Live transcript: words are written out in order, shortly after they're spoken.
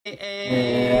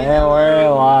Yeah, we're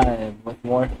live with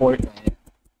more Fortnite.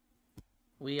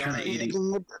 We are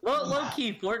low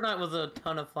key. Fortnite was a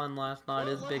ton of fun last night.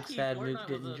 It's big sad Mook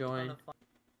didn't join.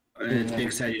 It's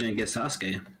big sad you didn't get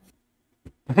Sasuke.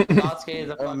 Sasuke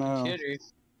is a fucking shooter.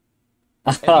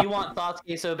 If you want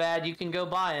Sasuke so bad, you can go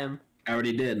buy him. I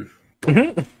already did.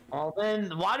 Well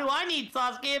then, why do I need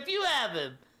Sasuke if you have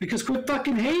him? Because quit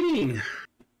fucking hating.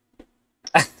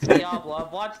 Diablo,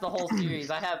 I've watched the whole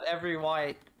series. I have every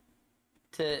right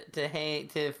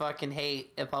to fucking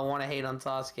hate if I want to hate on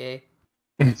Sasuke.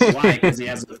 Why? Because he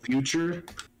has a future.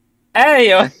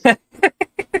 Anyway,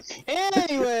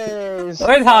 Anyways,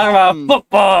 we're talking about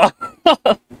football.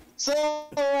 So,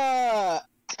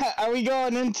 are we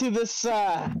going into this,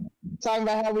 talking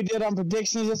about how we did on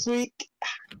predictions this week?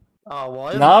 Oh,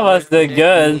 well. None of us did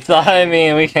good, so I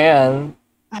mean, we can.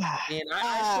 And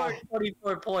I scored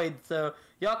 44 points, so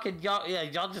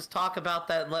y'all just talk about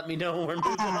that and let me know when we're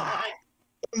moving on.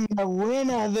 The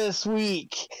winner this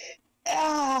week.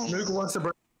 Luke wants to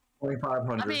bring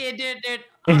 2,500. I mean, dude,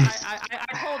 I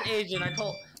told Asian,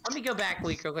 let me go back a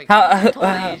week real quick. I told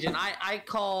Asian, I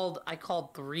called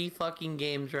 3 fucking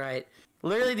games right.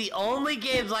 Literally the only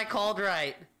games I called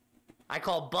right. I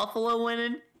called Buffalo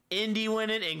winning, Indy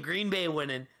winning, and Green Bay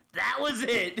winning. That was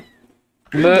it.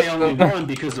 Green Bay only won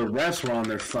because the refs were on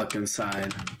their fucking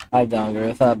side. I don't agree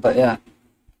with that, but yeah.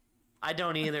 I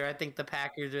don't either. I think the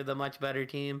Packers are the much better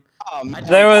team.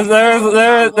 There was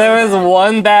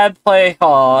one bad play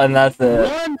call, and that's it.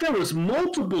 One? There was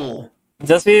multiple.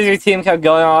 Just because your team kept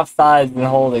going off sides and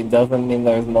holding doesn't mean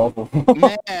there's multiple.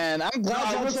 Man, I'm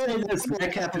glad I would say you this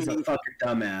Metcalf is a fucking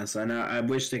dumbass, and I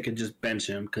wish they could just bench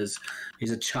him because he's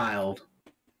a child.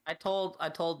 I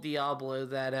told Diablo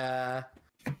that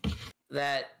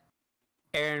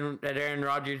Aaron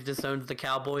Rodgers disowns the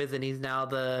Cowboys and he's now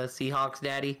the Seahawks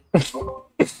daddy.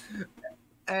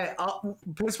 Hey,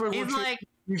 Pittsburgh He's will like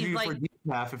for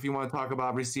decaf if you want to talk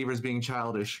about receivers being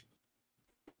childish.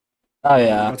 Oh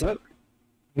yeah. What's up?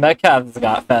 Metcalf's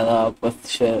got fed up with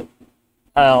shit.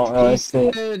 I don't really see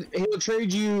it. said he'll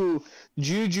trade you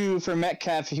Juju for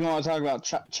Metcalf if you want to talk about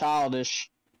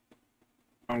childish.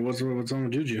 What's wrong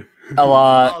with Juju? A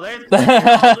lot. Oh, there's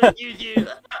Juju.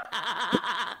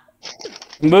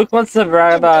 Mook wants to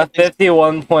brag about a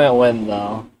 51-point win,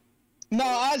 though. No,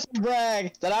 I should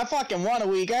brag that I fucking won a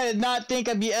week. I did not think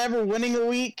I'd be ever winning a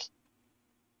week,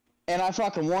 and I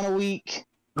fucking won a week.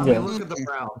 I mean, look at the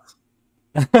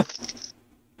Browns.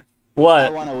 What? I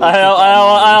don't want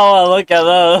to look at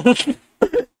those.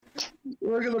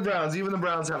 Look at the Browns. Even the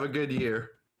Browns have a good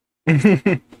year.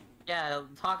 Yeah,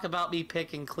 talk about me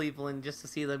picking Cleveland just to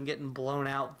see them getting blown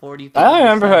out 45. I don't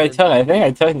remember who I took. I think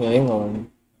I took New England.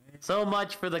 So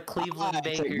much for the Cleveland I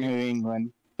took Bakers. New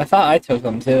England. I thought I took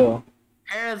them too.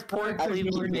 Paris poor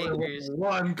Cleveland Bakers.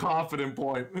 One confident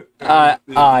point.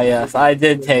 Yes, I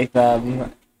did take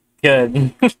them.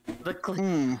 Good.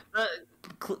 The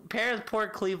Paris poor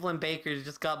Cleveland Bakers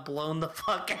just got blown the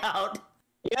fuck out.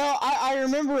 You know, I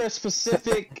remember a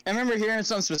specific. I remember hearing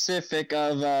something specific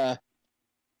of.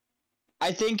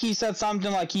 I think he said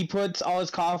something like he puts all his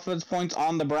confidence points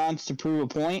on the Browns to prove a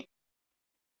point.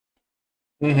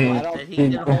 Mm-hmm. That he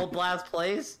didn't hold last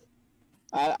place?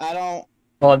 I don't.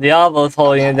 Well, Diablo's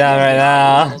holding it down right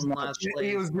now.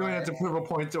 He was doing it to prove a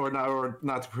point, or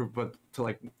not to prove, but to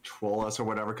like troll us or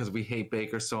whatever, because we hate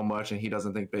Baker so much, and he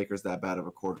doesn't think Baker's that bad of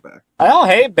a quarterback. I don't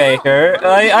hate Baker.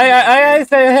 I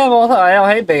say to him all the time, I don't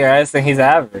hate Baker. I just think he's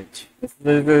average.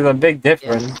 There's a big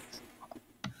difference.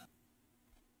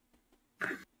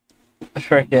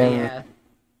 Freaking.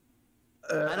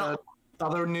 Yeah.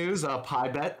 Other news, pie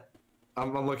bet.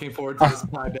 I'm looking forward to this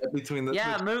pie bet between the.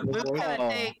 Yeah, Mook gotta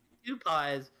take 2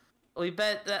 pies. We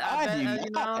bet that I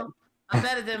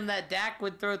betted him that Dak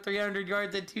would throw 300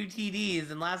 yards and 2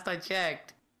 TDs, and last I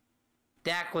checked,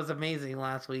 Dak was amazing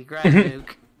last week, right,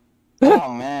 Mook?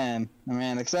 Oh man,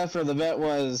 except for the bet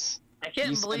was. I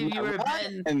couldn't believe you were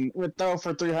betting. And would throw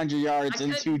for 300 yards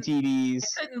and 2 TDs.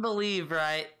 I couldn't believe,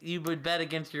 right? You would bet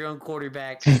against your own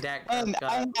quarterback, Dak. And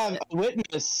I have a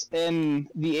witness in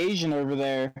the Asian over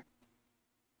there.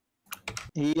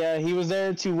 He was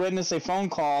there to witness a phone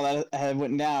call that had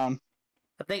went down.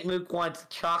 I think Mook wants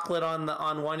chocolate on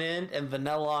one end and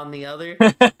vanilla on the other.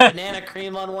 Banana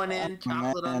cream on one end,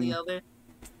 chocolate on the other.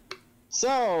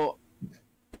 So,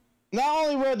 not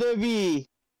only will there be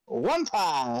 1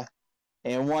 pie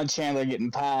and 1 Chandler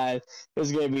getting pied,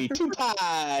 there's going to be 2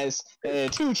 pies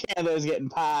and 2 Chandlers getting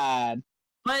pied.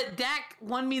 But Dak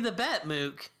won me the bet,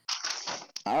 Mook.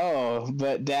 Oh,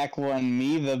 but Dak won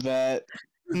me the bet.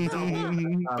 Wait,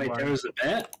 there was a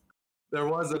bet? There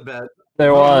was a bet.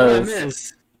 There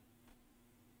was.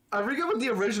 I forget what the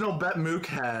original bet Mook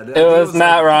had. It was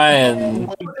Matt Ryan.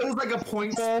 It was like a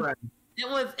point spread. It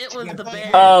was the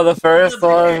Bears. Oh, the first The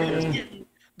Bears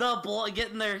one.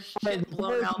 getting their shit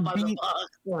blown out by the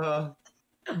Bucks.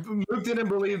 Mook didn't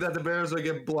believe that the Bears would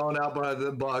get blown out by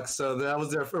the Bucks, so that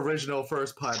was their original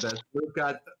first pie bet. Mook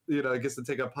got, gets to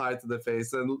take a pie to the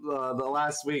face. And the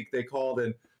last week they called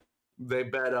and they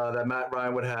bet that Matt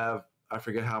Ryan would have, I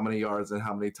forget how many yards and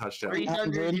how many touchdowns.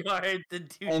 300 yards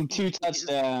and 2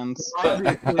 touchdowns.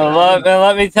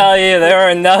 Let me tell you, there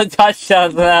were no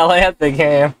touchdowns in that Atlanta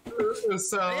game.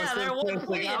 Yeah, there wasn't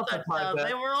plenty of touchdowns.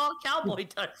 They were all Cowboy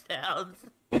touchdowns.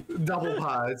 Double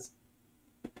pies.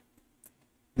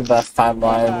 The best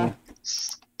timeline.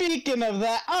 Speaking of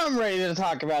that, I'm ready to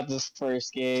talk about this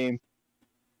first game.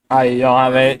 You guys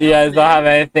don't have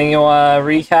anything you want to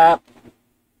recap?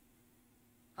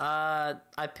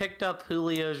 I picked up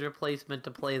Julio's replacement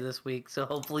to play this week, so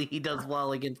hopefully he does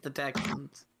well against the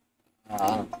Texans.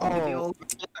 I'm on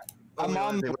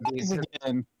the rise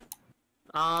again.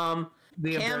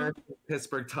 The embarrassing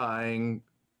Pittsburgh tying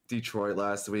Detroit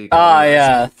last week.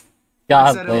 Yeah.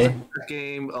 I said it was Godly. a trap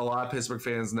game. A lot of Pittsburgh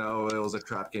fans know it was a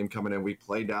trap game coming in. We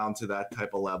played down to that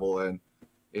type of level, and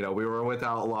we were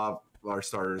without a lot of our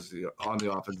starters on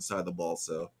the offensive side of the ball.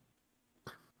 So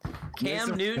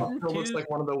Cam Newton looks like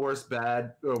one of the worst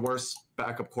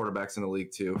backup quarterbacks in the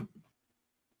league too.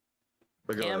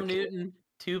 Cam Newton,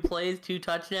 2 plays, 2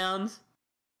 touchdowns.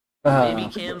 Uh, Maybe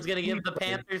Cam's gonna give the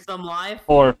Panthers some life.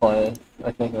 4 plays,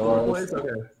 I think it was. Okay.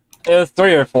 It was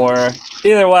 3 or 4.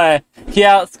 Either way, he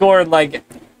outscored like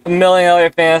a million other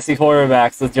fantasy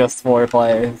quarterbacks with just 4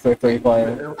 plays or 3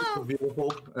 plays. It was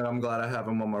beautiful, and I'm glad I have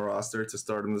him on my roster to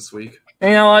start him this week. You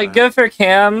know what? Good for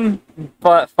Cam,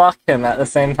 but fuck him at the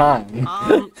same time.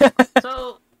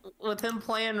 So with him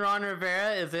playing Ron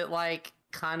Rivera, is it like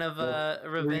kind of a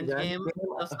revenge game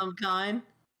of some kind?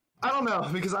 I don't know,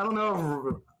 because I don't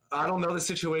know the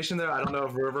situation there. I don't know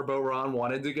if Riverboat Ron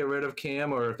wanted to get rid of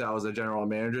Cam or if that was a general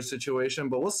manager situation,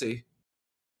 but we'll see.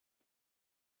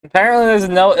 Apparently, there's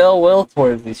no ill will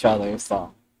towards each other,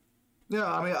 so.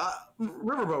 Yeah, I mean,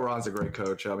 Riverboat Ron's a great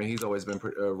coach. I mean, he's always been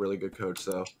a really good coach,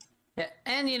 so. Yeah,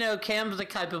 and Cam's the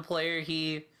type of player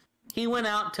he went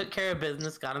out, took care of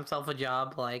business, got himself a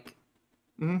job. Like,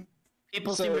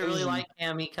 people seem to really like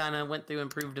Cam. He kind of went through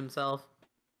and proved himself.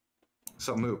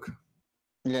 So, Mook.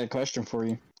 I got a question for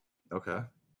you. Okay.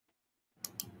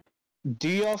 Do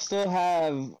y'all still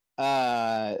have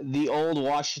the old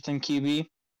Washington QB?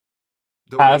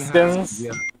 Haskins?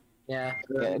 Yeah.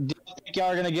 Do you think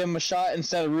y'all are gonna give him a shot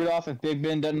instead of Rudolph if Big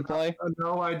Ben doesn't play?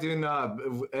 No, I do not.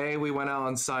 A, we went out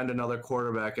and signed another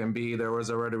quarterback, and B, there was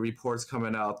already reports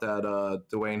coming out that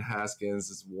Dwayne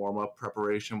Haskins' warm-up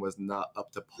preparation was not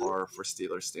up to par for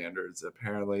Steelers standards.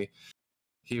 Apparently,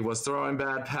 he was throwing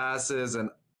bad passes, and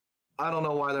I don't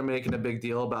know why they're making a big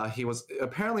deal about he was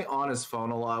apparently on his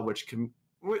phone a lot,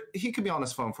 he could be on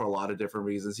his phone for a lot of different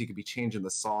reasons. He could be changing the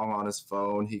song on his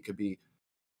phone. He could be,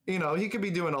 he could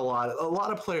be doing a lot. A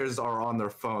lot of players are on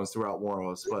their phones throughout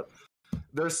warm-ups, but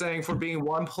they're saying for being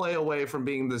one play away from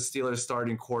being the Steelers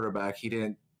starting quarterback, he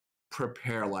didn't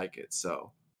prepare like it.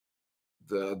 So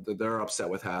they're upset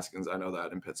with Haskins. I know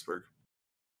that in Pittsburgh.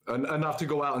 Enough to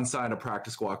go out and sign a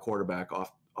practice squad quarterback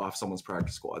off someone's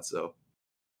practice squad. So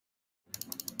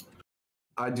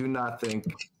I do not think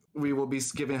we will be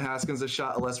giving Haskins a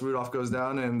shot unless Rudolph goes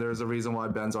down, and there's a reason why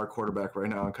Ben's our quarterback right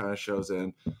now and kind of shows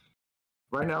in.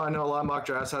 Right now, I know a lot of mock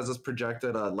drafts has us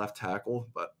projected left tackle,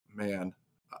 but man,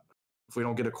 if we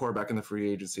don't get a quarterback in the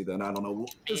free agency, then I don't know.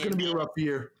 It's going to be a rough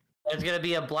year. There's going to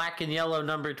be a black and yellow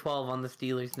number 12 on the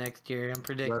Steelers next year. I'm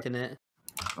predicting it.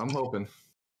 I'm hoping.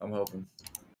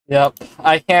 Yep.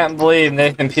 I can't believe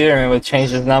Nathan Peterman would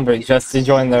change his number just to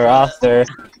join the roster.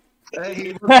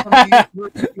 Hey, AKA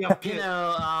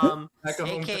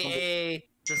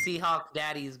the Seahawks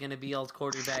daddy is going to be y'all's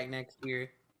quarterback next year.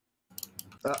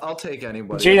 I'll take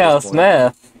anybody. Geno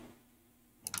Smith.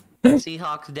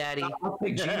 Seahawks daddy. I'll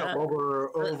take Geno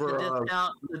over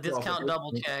the discount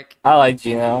double check. I like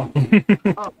Geno.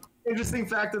 Interesting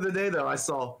fact of the day, though, I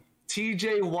saw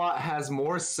TJ Watt has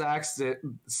more sacks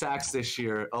this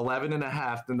year,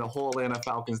 11.5, than the whole Atlanta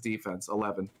Falcons defense,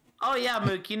 11. Oh yeah,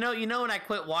 Mook. You know when I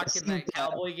quit watching that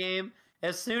Cowboy game,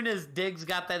 as soon as Diggs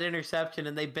got that interception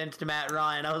and they benched Matt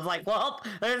Ryan, I was like, well,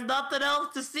 there's nothing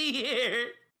else to see here.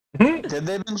 Did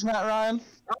they bench Matt Ryan?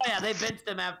 Oh yeah, they benched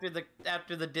him after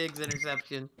the Diggs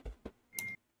interception.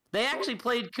 They actually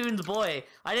played Coon's boy.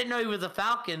 I didn't know he was a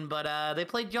Falcon, but they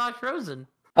played Josh Rosen.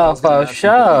 Oh, for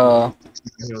sure.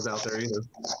 He was out there either.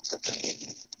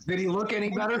 Did he look any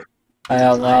better? I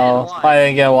don't know. I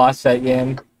didn't get to watch that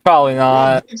game. Probably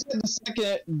not.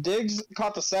 Diggs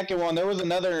caught the second one. There was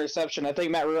another interception. I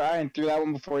think Matt Ryan threw that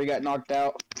one before he got knocked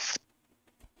out.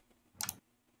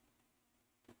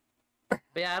 But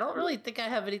yeah, I don't really think I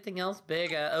have anything else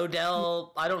big.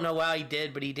 Odell, I don't know why he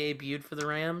did, but he debuted for the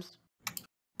Rams.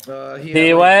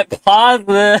 He went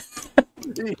positive.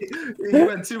 He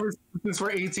went 2 receptions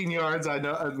for 18 yards. I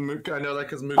know that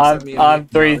because Mook sent me on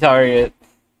 3 targets.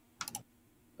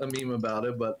 a meme about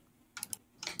it, but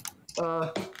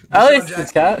at least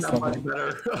it's got something.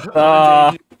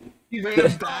 He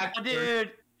ran back,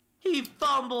 dude. He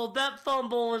fumbled. That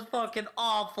fumble was fucking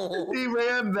awful. He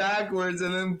ran backwards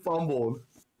and then fumbled.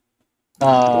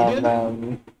 Oh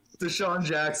man. Deshaun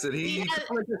Jackson. He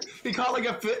caught like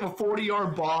a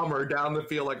 40-yard bomber down the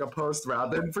field, like a post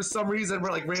route. Then for some reason,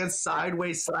 ran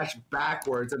sideways /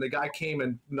 backwards, and the guy came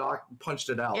and punched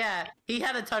it out. Yeah, he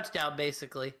had a touchdown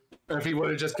basically. If he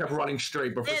would have just kept running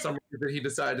straight, but for some reason he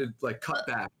decided to cut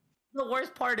back. The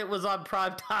worst part, it was on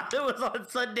prime time. It was on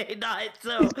Sunday night,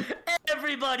 so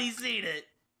everybody's seen it.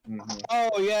 Mm-hmm.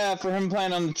 Oh yeah, for him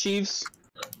playing on the Chiefs.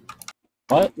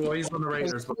 What? Well, he's on the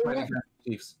Raiders, but playing against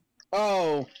the Chiefs.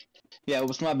 Oh, yeah, it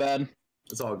was my bad.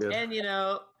 It's all good. And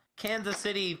Kansas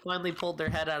City finally pulled their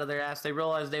head out of their ass. They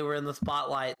realized they were in the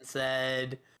spotlight and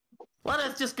said, "Let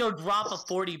us just go drop a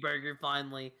 40 burger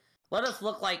finally. Let us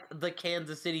look like the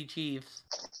Kansas City Chiefs."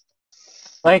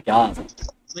 Thank God.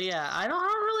 But yeah, I don't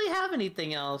really have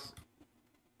anything else.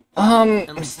 Yeah,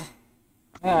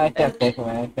 I can't think of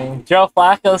anything. Joe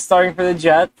Flacco's starting for the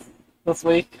Jets this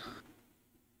week.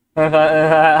 If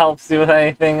that helps you with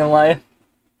anything in life.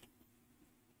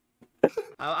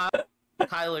 I want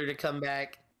Kyler to come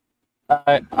back.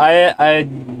 I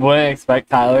wouldn't expect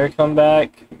Kyler to come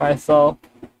back myself.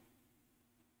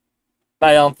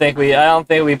 I don't think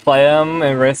we play him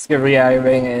and risk a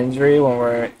re-aggravating injury when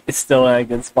we're still in a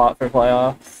good spot for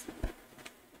playoffs.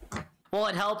 Well,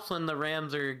 it helps when the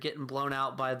Rams are getting blown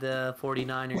out by the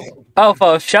 49ers. Oh,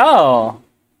 for sure.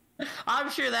 I'm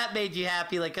sure that made you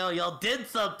happy. Like, oh, y'all did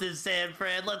something, San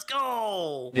Fran. Let's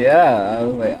go. Yeah, I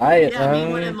was like,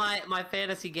 me winning my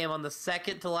fantasy game on the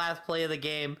second to last play of the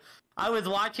game. I was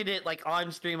watching it like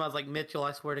on stream. I was like, Mitchell,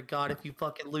 I swear to God, if you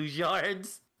fucking lose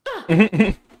yards.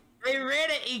 They ran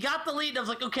it. He got the lead. And I was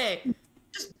like, okay,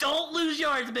 just don't lose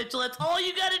yards, Mitchell. That's all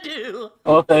you gotta do.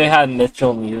 Well, if they had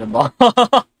Mitchell lead the ball.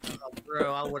 Oh,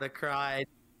 bro, I would have cried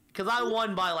because I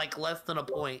won by like less than a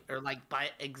point, or like by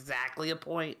exactly a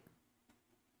point.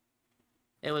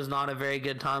 It was not a very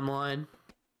good timeline.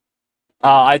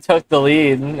 I took the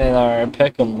lead in our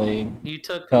pick'em league. You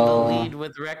took the lead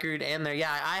with record and there.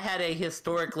 Yeah, I had a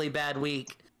historically bad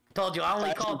week. Told you I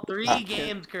only called 3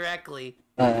 games correctly.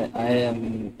 I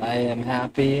am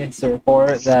happy to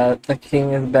report that the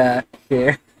king is back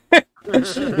here.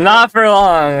 Not for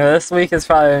long. This week is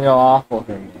probably gonna go awful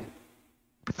for me.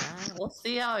 We'll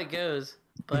see how it goes.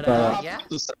 But yeah.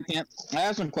 I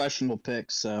have some questionable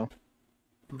picks, so.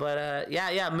 But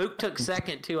yeah, Mook took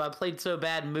second too. I played so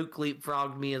bad, Mook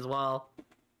leapfrogged me as well.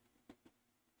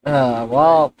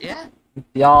 Well, yeah.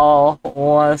 Y'all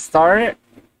want to start?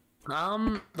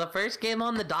 The first game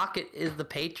on the docket is the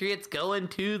Patriots going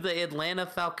to the Atlanta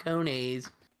Falcones.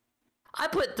 I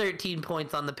put 13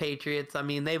 points on the Patriots. I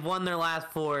mean, they've won their last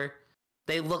 4.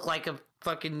 They look like a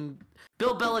fucking...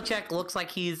 Bill Belichick looks like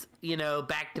he's,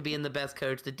 back to being the best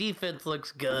coach. The defense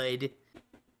looks good.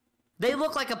 They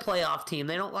look like a playoff team.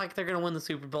 They don't like they're going to win the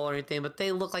Super Bowl or anything, but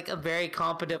they look like a very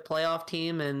competent playoff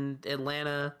team, and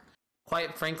Atlanta,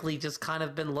 quite frankly, just kind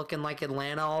of been looking like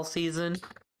Atlanta all season.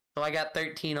 So I got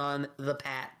 13 on the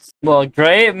Pats. Well,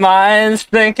 great minds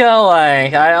think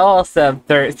alike. I also have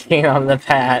 13 on the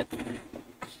Pats.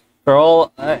 For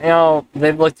all,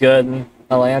 they've looked good.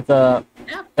 Atlanta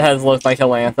has looked like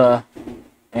Atlanta.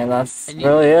 And that's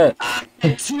really it. I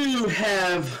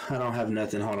don't have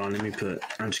nothing. Hold on, let me put.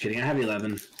 I'm just kidding. I have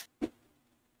 11.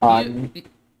 On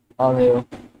who?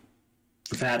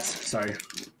 Pats, sorry.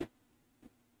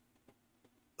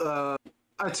 I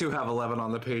too have 11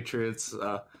 on the Patriots.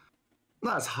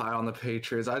 Not as high on the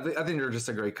Patriots. I think they're just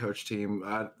a great coach team.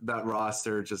 That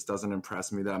roster just doesn't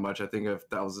impress me that much. I think if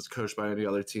that was coached by any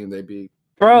other team, they'd be.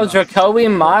 Bro, Jacoby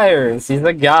Myers, he's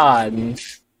a god.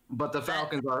 But the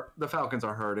Falcons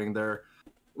are hurting. They're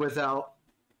without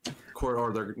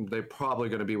they're probably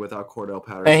going to be without Cordell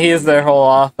Patterson. And he's their whole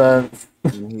offense.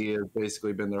 And he has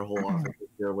basically been their whole offense this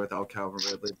year without Calvin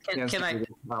Ridley.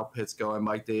 How Pitt's going.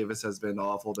 Mike Davis has been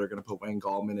awful. They're going to put Wayne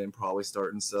Gallman in, probably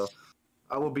starting. So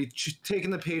I will be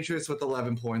taking the Patriots with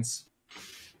 11 points.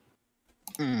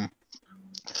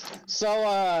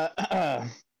 So,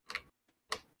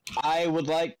 I would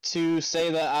like to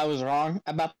say that I was wrong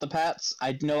about the Pats.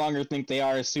 I no longer think they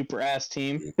are a super ass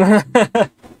team.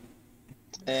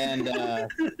 And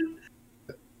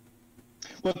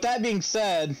with that being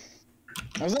said,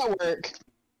 I was at work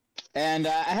and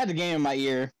I had the game in my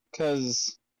ear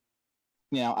because,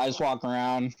 I just walk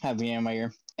around, have the game in my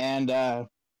ear. And the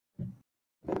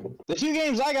two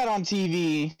games I got on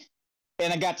TV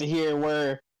and I got to hear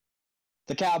were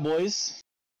the Cowboys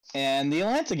and the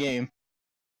Atlanta game.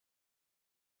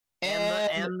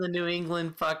 And the New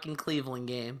England fucking Cleveland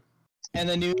game. And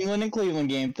the New England and Cleveland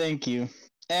game, thank you.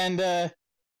 And as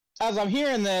I'm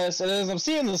hearing this, and as I'm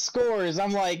seeing the scores,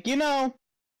 I'm like, they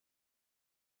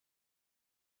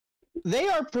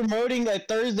are promoting a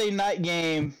Thursday night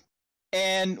game,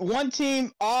 and one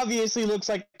team obviously looks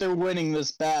like they're winning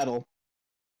this battle.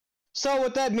 So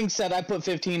with that being said, I put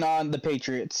 15 on the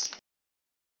Patriots.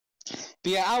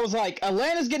 But yeah, I was like,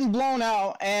 Atlanta's getting blown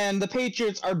out, and the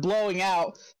Patriots are blowing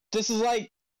out. This is like,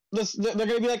 they're going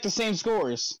to be like the same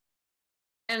scores.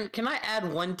 And can I add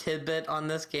one tidbit on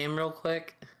this game real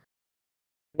quick?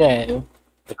 Yeah.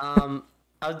 All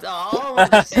I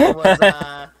wanted to say was,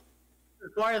 as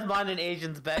far as mine and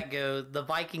Asian's bet goes, the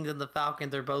Vikings and the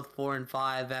Falcons are both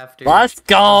 4-5 after. Let's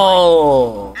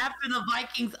go! After the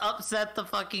Vikings upset the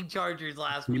fucking Chargers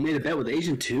last week. You made a bet with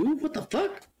Asian too? What the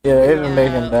fuck? Yeah, they've been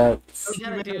making bets. You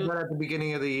made a bet at the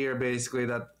beginning of the year, basically,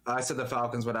 that I said the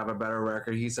Falcons would have a better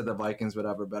record. He said the Vikings would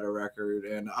have a better record,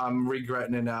 and I'm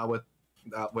regretting it now with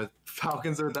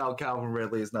Falcons without Calvin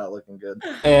Ridley is not looking good.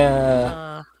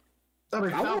 Yeah. I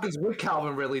mean, Falcons with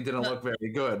Calvin Ridley didn't look very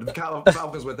good.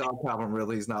 Falcons without Calvin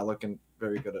Ridley is not looking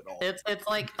very good at all. It's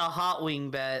like a hot wing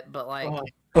bet, but like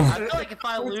I feel like if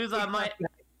I lose, I might.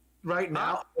 Right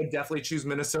now, I definitely choose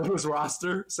Minnesota's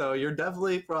roster, so you're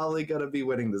definitely probably gonna be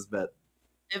winning this bet.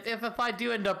 If I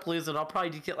do end up losing, I'll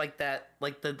probably just get like the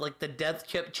death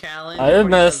chip challenge. I think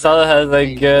Minnesota has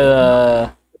a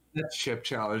good Death chip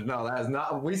challenge. No, that is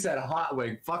not. We said hot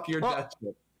wing. Fuck your death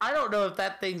chip. I don't know if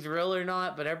that thing's real or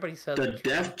not, but everybody says the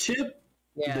death chip.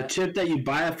 Yeah. The chip that you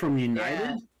buy from United.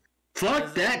 Yeah.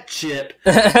 Fuck that chip.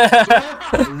 Fuck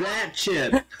that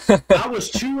chip. I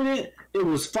was chewing it. It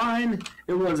was fine.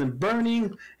 It wasn't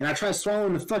burning. And I tried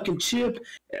swallowing the fucking chip.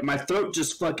 And my throat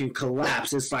just fucking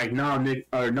collapsed. It's like, nah, Nick,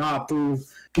 or nah, fool.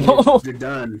 You're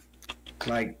done.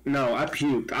 Like, no, I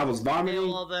puked. I was vomiting. Yeah,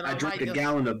 well, I drank a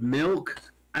gallon of milk.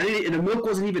 And the milk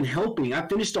wasn't even helping. I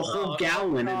finished a whole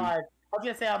gallon. And I was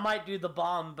gonna say I might do the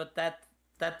bomb, but that's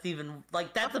even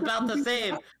that's about the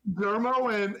same.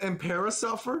 Dermo and Para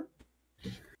suffer.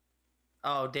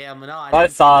 Oh damn! No, I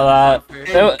saw that. It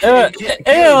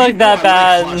didn't look that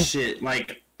bad. Like shit.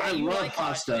 Like I love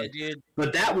pasta, dude.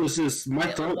 But that was just my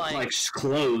throat like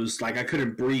closed. Like I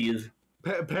couldn't breathe.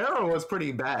 Para was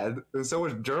pretty bad, and so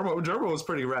was Dermo. Dermo was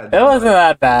pretty red. It wasn't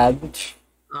that bad.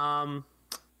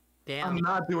 Damn. I'm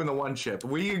not doing the one chip.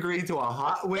 We agreed to a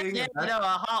hot wing. Yeah, no, a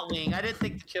hot wing. I didn't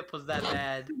think the chip was that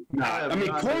bad. Nah, I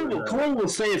mean, Corey will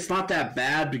say it's not that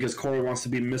bad because Corey wants to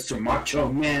be Mr.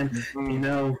 Macho Man, you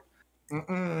know.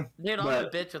 Dude, I'm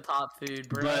a bitch with hot food,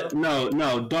 bro. But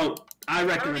no, don't. I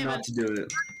recommend not to do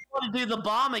it. I want to do the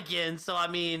bomb again, so I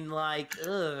mean, like,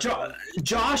 ugh.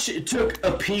 Josh took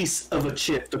a piece of a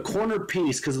chip, the corner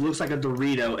piece, because it looks like a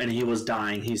Dorito, and he was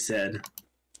dying, he said.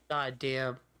 God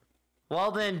damn. Well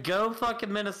then, go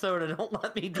fucking Minnesota. Don't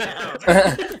let me down.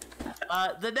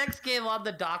 The next game on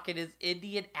the docket is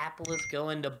Indianapolis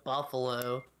going to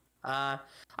Buffalo. I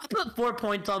put 4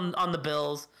 points on the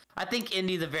Bills. I think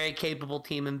Indy's a very capable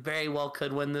team and very well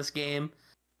could win this game.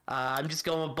 I'm just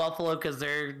going with Buffalo because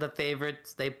they're the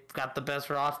favorites. They've got the best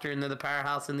roster and they're the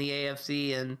powerhouse in the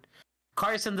AFC. And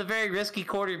Carson's a very risky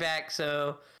quarterback,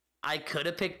 so I could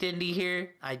have picked Indy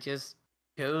here. I just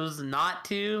chose not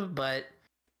to, but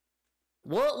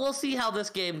we'll see how this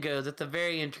game goes. It's a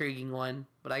very intriguing one,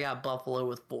 but I got Buffalo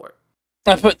with 4.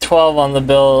 I put 12 on the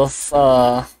Bills.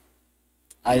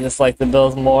 I just like the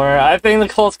Bills more. I think the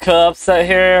Colts could upset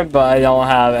here, but I don't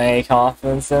have any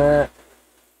confidence in it.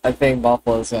 I think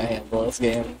Buffalo's gonna handle this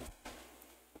game.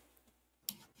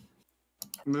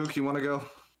 Mook, you want to go?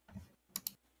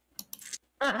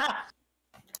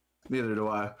 Neither do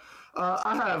I.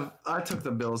 I took the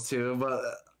Bills too, but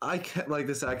I can't, like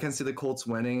this. I can see the Colts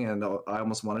winning, and I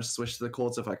almost wanted to switch to the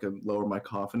Colts if I could lower my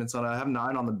confidence on it. I have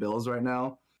 9 on the Bills right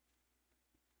now.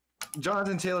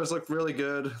 Jonathan Taylor's looked really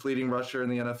good, leading rusher in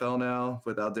the NFL now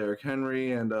without Derrick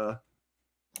Henry, and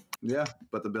yeah,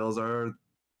 but the Bills are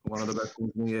one of the best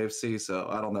teams in the AFC, so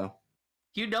I don't know.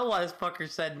 You know why this fucker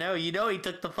said no. You know he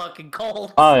took the fucking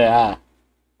Colts. Oh, yeah.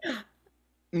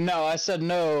 No, I said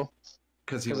no.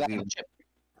 Because he was eating.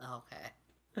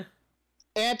 Okay.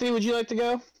 Anthony, would you like to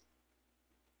go?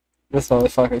 This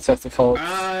motherfucker took the Colts.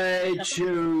 I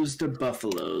chose the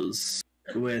Buffaloes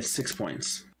with 6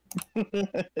 points. He took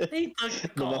the The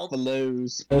Colts.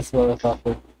 Buffaloes. This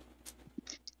motherfucker.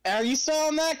 Are you still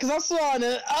on that? Because I saw an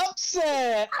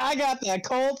upset. I got the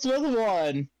Colts with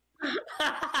 1.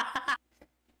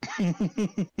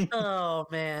 Oh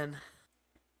man.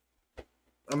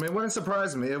 I mean, it wouldn't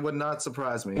surprise me. It would not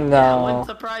surprise me. That No. wouldn't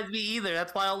surprise me either.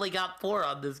 That's why I only got 4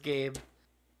 on this game.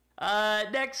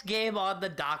 Next game on the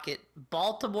docket.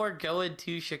 Baltimore going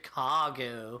to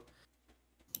Chicago.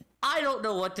 I don't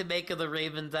know what to make of the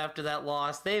Ravens after that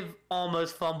loss. They've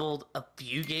almost fumbled a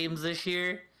few games this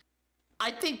year. I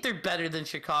think they're better than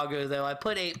Chicago, though. I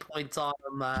put 8 points on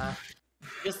them.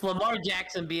 Just Lamar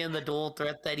Jackson being the dual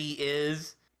threat that he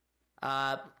is.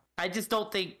 I just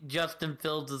don't think Justin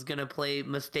Fields is going to play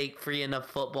mistake-free enough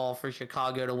football for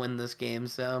Chicago to win this game.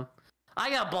 So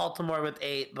I got Baltimore with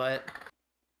 8, but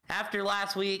after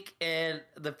last week and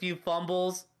the few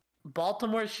fumbles,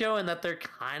 Baltimore's showing that they're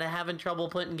kind of having trouble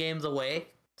putting games away.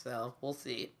 So we'll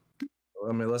see.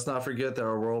 I mean, let's not forget they're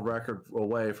a world record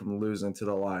away from losing to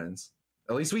the Lions.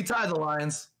 At least we tied the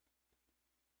Lions.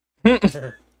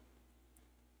 That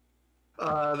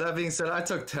being said, I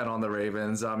took 10 on the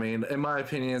Ravens. I mean, in my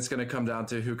opinion, it's going to come down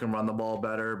to who can run the ball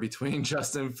better between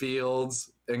Justin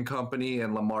Fields and company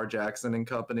and Lamar Jackson and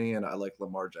company. And I like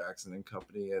Lamar Jackson and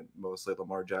company, and mostly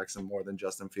Lamar Jackson more than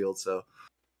Justin Fields. So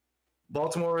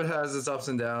Baltimore has its ups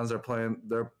and downs. They're playing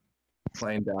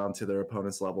down to their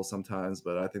opponent's level sometimes,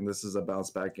 but I think this is a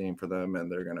bounce back game for them,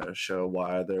 and they're going to show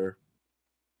why they're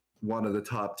one of the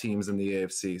top teams in the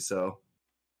AFC. So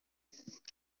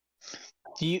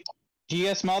Do you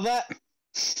guys smell that?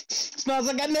 Smells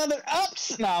like another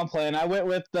ups. No, I'm playing. I went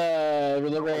with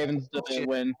the Ravens to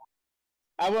win.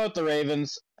 I went with the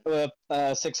Ravens with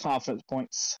 6 confidence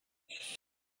points.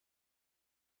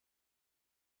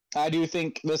 I do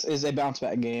think this is a bounce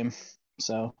back game.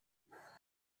 So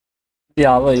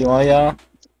Yeah, what, you want to go?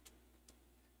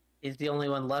 He's the only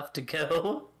one left to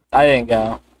go. I didn't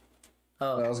go.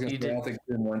 Oh, I was going you to say, I did. don't think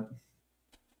it went.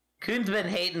 Kuhn's been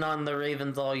hating on the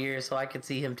Ravens all year, so I could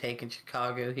see him taking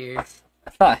Chicago here.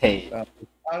 It's not hate.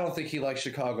 I don't think he likes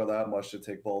Chicago that much to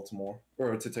take Baltimore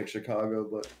or to take Chicago,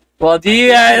 but Well, do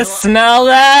you guys smell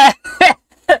that?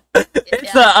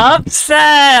 It's an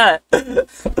upset!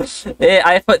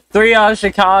 I put 3 on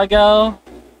Chicago.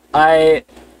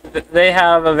 They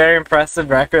have a very impressive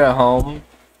record at home.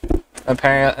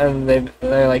 Apparently, and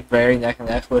they're like very neck and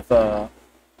neck with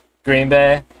Green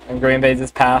Bay, and Green Bay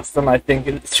just passed them. I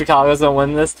think Chicago's gonna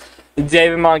win this.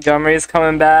 David Montgomery's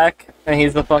coming back, and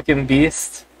he's a fucking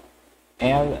beast.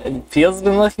 And Fields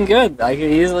been looking good. I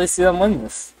could easily see them win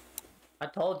this. I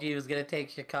told you he was gonna take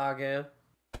Chicago.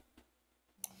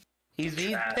 He's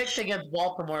picked against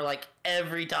Baltimore like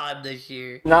every time this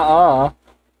year. Nuh-uh.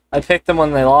 I picked them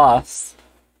when they lost.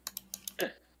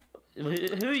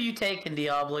 Who are you taking,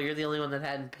 Diablo? You're the only one that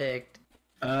hadn't picked.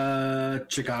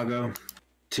 Chicago.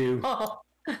 2. Oh,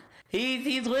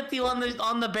 he's with you on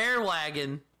the bear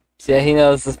wagon. Yeah, he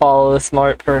knows to follow the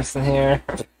smart person here.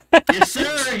 Yes,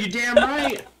 sir. You damn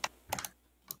right.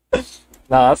 No,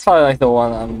 that's probably like the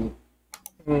one I'm...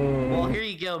 Well, here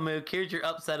you go, Mook. Here's your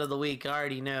upset of the week. I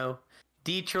already know.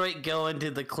 Detroit going to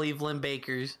the Cleveland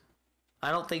Bakers.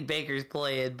 I don't think Baker's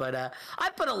playing, but I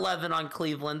put 11 on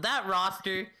Cleveland. That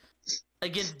roster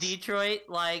against Detroit,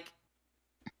 like,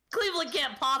 Cleveland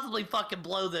can't possibly fucking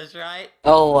blow this, right?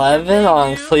 11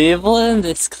 on Cleveland?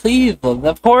 It's Cleveland.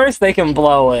 Of course they can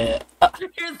blow it.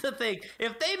 Here's the thing.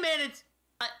 If they manage...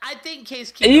 I think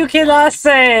Case Keenum... You cannot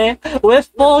say, with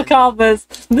full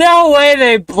confidence, no way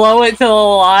they blow it to the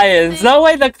Lions. No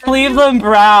way the Cleveland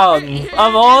Browns,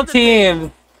 of all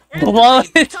teams, blow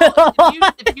it to the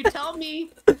Lions. If you tell me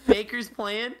Baker's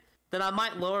playing, then I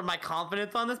might lower my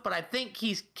confidence on this, but I think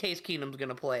Case Keenum's going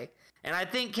to play. And I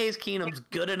think Case Keenum's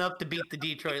good enough to beat the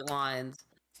Detroit Lions.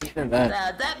 Even then.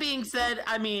 That being said,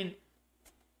 I mean,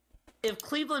 if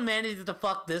Cleveland manages to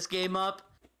fuck this game up,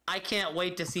 I can't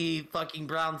wait to see fucking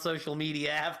Brown social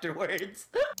media afterwards.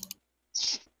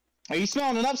 are you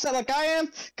smelling an upset like I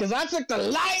am? Because I took the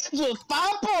Lions with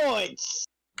 5 points.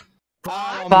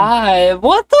 5?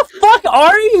 What the fuck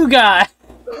are you guys?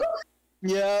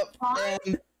 Yep.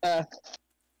 And,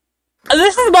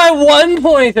 This is my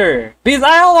 1-pointer, because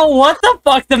I don't know what the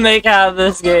fuck to make out of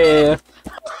this game.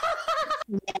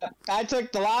 I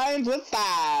took the Lions with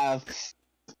 5.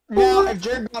 Now, if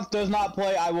Jared Goff does not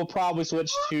play, I will probably switch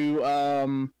to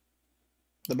the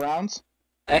Browns.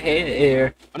 I hate it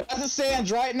here. But as it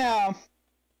stands right now,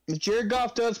 if Jared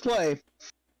Goff does play,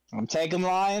 I'm taking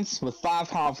Lions with 5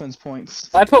 confidence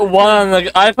points. I put one on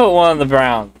the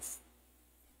Browns.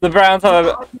 The Browns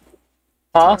have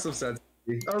Huh? Talk some sense.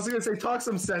 I was gonna say, talk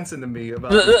some sense into me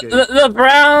about this game. The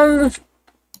Browns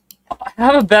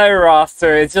have a better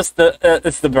roster. It's just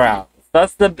it's the Browns.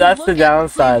 That's the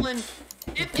downside.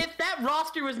 If that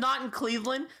roster was not in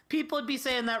Cleveland, people would be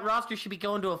saying that roster should be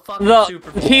going to a fucking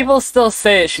Super Bowl. People still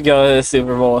say it should go to the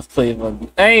Super Bowl with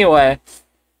Cleveland. Anyway,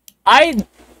 I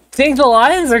think the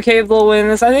Lions are capable of winning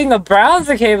this. I think the Browns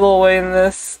are capable of winning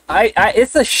this.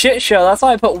 It's a shit show. That's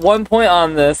why I put 1 point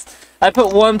on this. I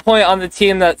put 1 point on the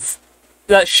team that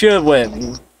should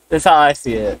win. That's how I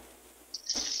see it.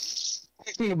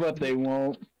 But they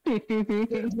won't.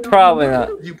 Probably not.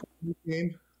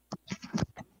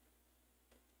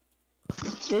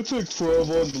 I took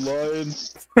 12 on the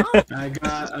Lions. I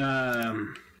got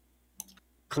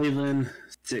Cleveland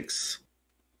 6.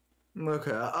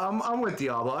 Okay, I'm with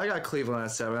Diablo. I got Cleveland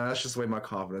at 7. That's just way my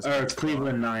confidence. Or it's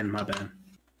Cleveland 9. My bad.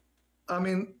 I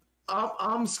mean,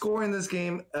 I'm scoring this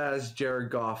game as Jared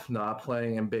Goff not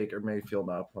playing and Baker Mayfield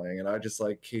not playing, and I just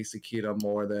like Casey Keenum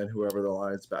more than whoever the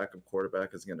Lions' backup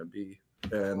quarterback is going to be,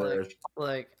 and their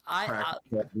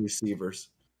receivers.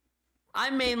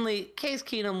 Case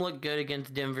Keenum looked good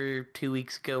against Denver 2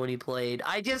 weeks ago when he played.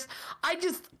 I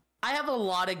have a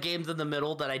lot of games in the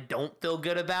middle that I don't feel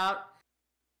good about.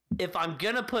 If I'm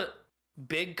gonna put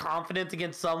big confidence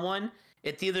against someone,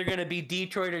 it's either gonna be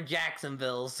Detroit or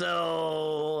Jacksonville.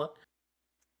 So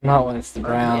not when it's the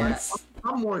Browns.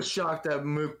 I'm more shocked that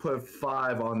Mook put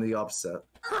 5 on the upset.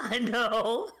 I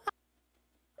know.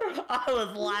 I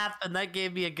was laughing. That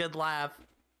gave me a good laugh.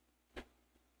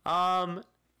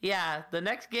 Yeah, the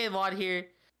next game on here,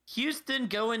 Houston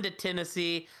going to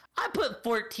Tennessee. I put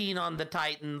 14 on the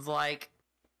Titans. They're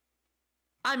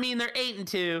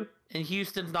 8-2, and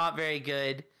Houston's not very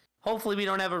good. Hopefully we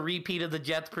don't have a repeat of the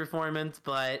Jets' performance,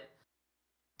 but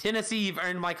Tennessee, you've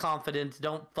earned my confidence.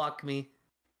 Don't fuck me.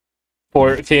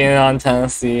 14 on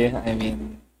Tennessee. I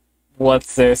mean,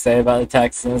 what's there to say about the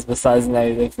Texans besides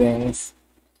negative things?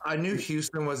 I knew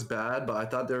Houston was bad, but I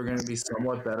thought they were going to be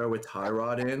somewhat better with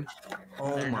Tyrod in.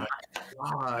 Oh my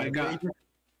god!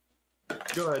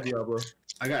 Go ahead, Diablo.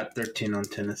 I got 13 on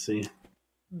Tennessee.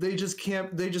 They just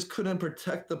can't. They just couldn't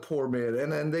protect the poor man,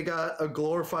 and then they got a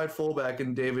glorified fullback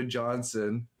in David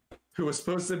Johnson, who was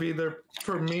supposed to be their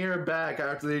premier back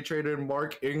after they traded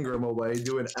Mark Ingram away,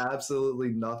 doing absolutely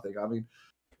nothing. I mean,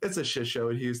 it's a shit show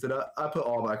in Houston. I put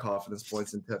all my confidence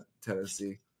points in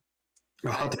Tennessee.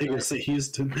 I'll take it to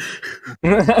Houston.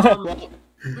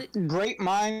 Great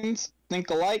minds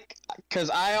think alike, because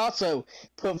I also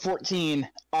put 14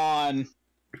 on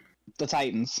the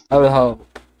Titans. I would hope.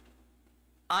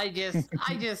 I just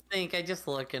think,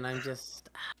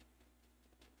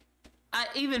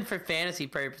 even for fantasy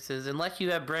purposes, unless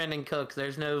you have Brandon Cooks,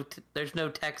 there's no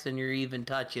Texan you're even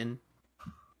touching.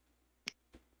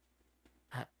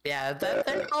 Yeah,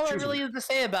 that's all I really have to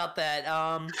say about that.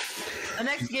 The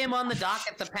next game on the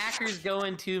docket, the Packers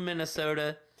going to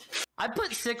Minnesota. I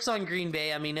put 6 on Green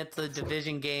Bay. I mean, it's a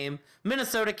division game.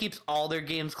 Minnesota keeps all their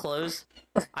games close.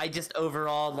 I just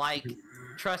overall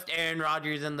trust Aaron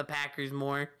Rodgers and the Packers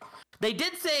more. They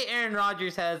did say Aaron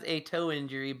Rodgers has a toe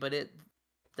injury, but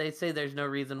they say there's no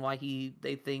reason why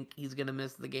they think he's gonna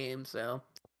miss the game. So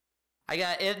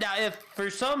if for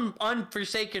some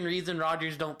unforsaken reason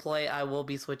Rodgers don't play, I will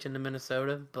be switching to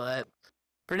Minnesota. But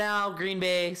for now, Green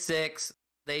Bay 6.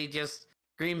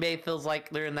 Green Bay feels like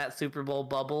they're in that Super Bowl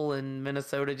bubble, and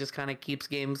Minnesota just kind of keeps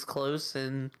games close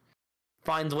and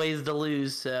finds ways to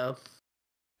lose. So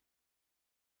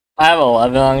I have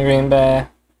 11 on Green Bay.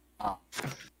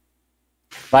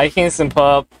 Vikings can put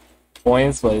up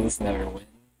points, but they just never win.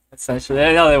 Essentially,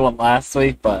 I know they won last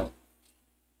week, but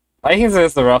Vikings are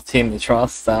just a rough team to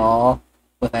trust at all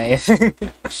with anything.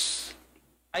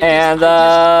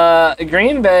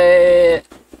 Green Bay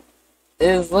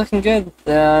is looking good.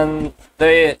 And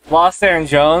they lost Aaron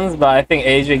Jones, but I think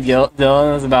AJ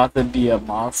Dillon is about to be a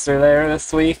monster there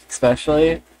this week,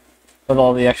 especially with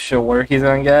all the extra work he's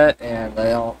gonna get. And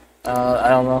I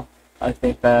don't know. I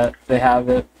think that they have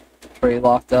it pretty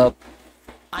locked up.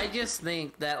 I just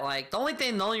think that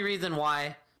the only reason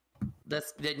why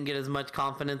this didn't get as much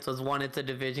confidence was 1, it's a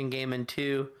division game, and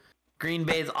 2, Green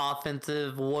Bay's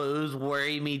offensive woes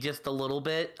worry me just a little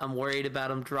bit. I'm worried about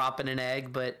them dropping an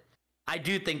egg, but I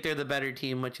do think they're the better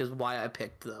team, which is why I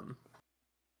picked them.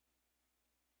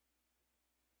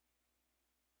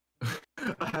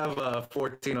 I have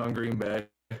 14 on Green Bay.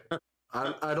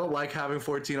 I don't like having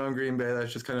 14 on Green Bay.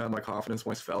 That's just kind of how my confidence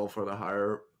points fell for the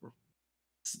higher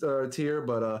tier,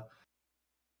 but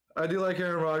I do like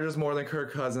Aaron Rodgers more than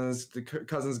Kirk Cousins.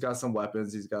 Cousins got some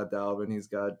weapons. He's got Dalvin. He's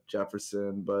got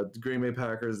Jefferson. But the Green Bay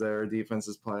Packers, their defense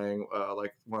is playing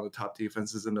like one of the top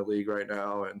defenses in the league right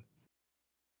now, and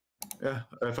Yeah,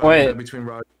 if I Wait. had between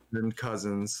Rodgers and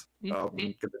Cousins, I'm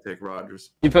gonna take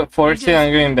Rodgers. You put 14 on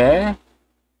Green Bay?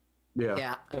 Yeah.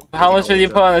 Yeah. How much did you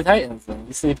put on the Titans then?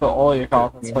 You said you put all your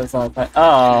confidence points on the Titans.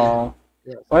 Oh.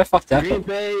 Where the fuck that Green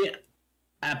Bay,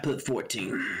 I put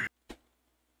 14.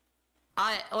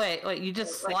 Wait, you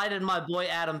just slided my boy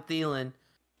Adam Thielen.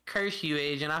 Curse you,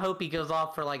 Agent. I hope he goes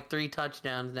off for like 3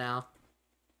 touchdowns now.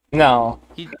 No.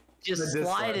 He just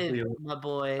slided my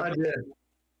boy. I did.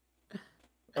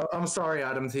 I'm sorry,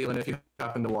 Adam Thielen, if you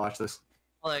happen to watch this.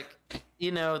 Look,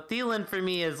 Thielen for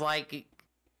me is like,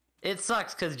 it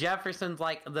sucks because Jefferson's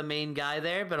like the main guy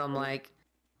there, but I'm like,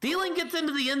 Thielen gets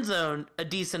into the end zone a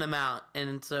decent amount,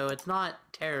 and so it's not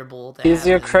terrible. He's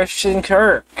your Christian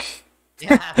Kirk.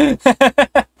 Yeah.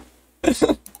 He's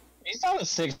not a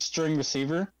 6-string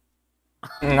receiver.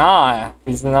 Nah,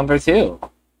 he's the number 2.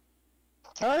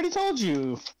 I already told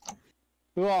you.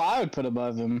 Who all I would put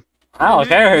above him. I don't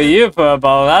care who you put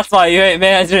above. That's why you ain't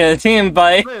managing a team,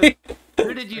 buddy.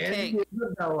 Who did you take?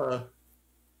 Isabella.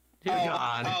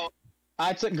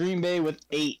 I took Green Bay with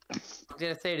 8. I was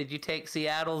gonna say, did you take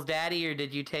Seattle's daddy or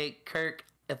did you take Kirk?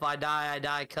 If I die, I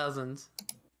die. Cousins.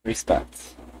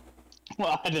 Respect.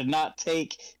 Well, I did not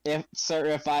take if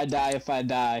I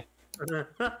die.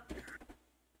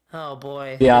 Oh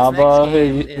boy. Diablo,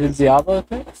 who Diablo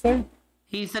pick, sir?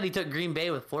 He said he took Green Bay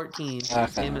with 14. Okay.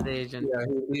 Same as Agent. Yeah,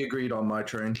 he agreed on my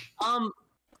train.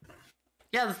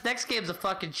 Yeah, this next game's a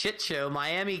fucking shit show.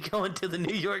 Miami going to the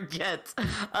New York Jets.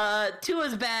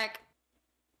 Tua's back.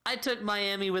 I took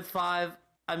Miami with 5.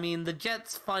 I mean, the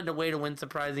Jets find a way to win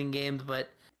surprising games, but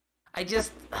I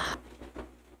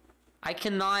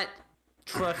cannot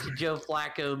trust Joe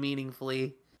Flacco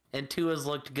meaningfully, and Tua's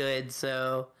looked good,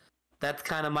 so that's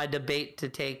kind of my debate to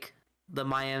take the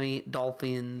Miami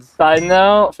Dolphins. Side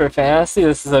note, for fantasy,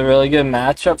 this is a really good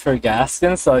matchup for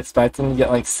Gaskin, so I expect him to get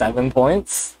like 7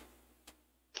 points.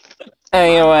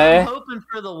 Anyway. I'm hoping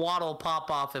for the Waddle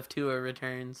pop-off if Tua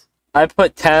returns. I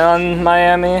put 10 on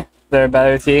Miami. They're a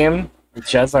better team. The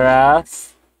Jets are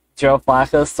ass. Joe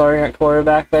Flacco's starting at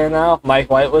quarterback there now. If Mike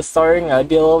White was starting, I'd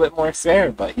be a little bit more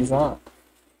scared, but he's not.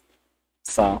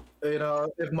 So.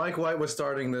 If Mike White was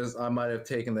starting this, I might have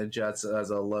taken the Jets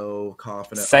as a low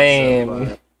confidence.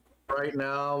 Same. Right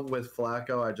now, with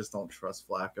Flacco, I just don't trust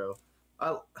Flacco.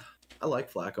 I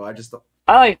like Flacco. I just don't.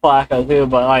 I like Flacco too,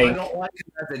 but like. I don't like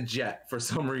him as a Jet for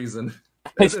some reason.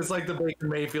 It's like the Baker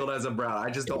Mayfield as a Brown. I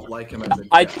just don't like him as a Jet.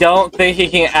 I don't think he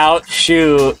can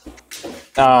outshoot.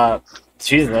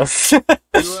 Jesus. I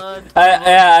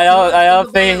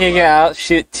don't think he can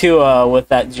outshoot Tua with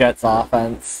that Jets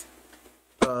offense.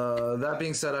 That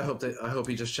being said, I hope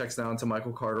he just checks down to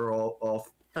Michael Carter all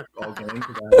game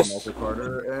because I have Michael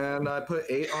Carter, and I put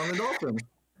 8 on the Dolphins.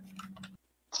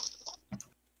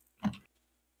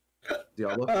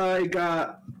 Diablo? I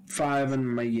got 5 in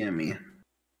Miami.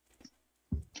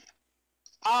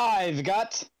 I've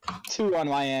got 2 on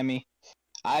Miami.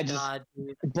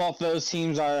 Both those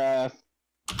teams are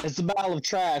it's a battle of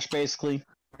trash basically.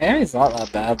 Miami's not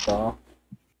that bad though.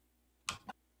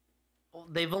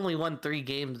 They've only won 3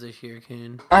 games this year,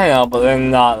 Coon. I know, but they're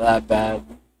not that bad.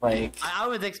 Like I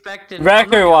was expecting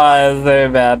record-wise, they're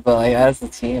bad, but like as a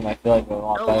team, I feel like they're a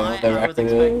lot better than their record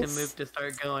is. I was expecting Moop to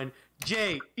start going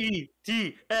Jets,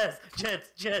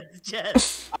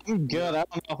 Jets. I'm good. I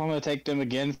don't know if I'm gonna take them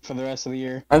again for the rest of the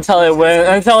year. Until they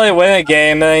win a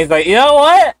game, and he's like, you know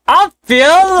what? I feel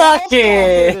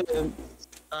lucky.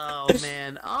 Oh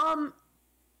man,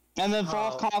 And then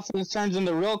false confidence turns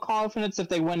into real confidence if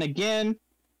they win again,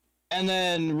 and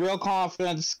then real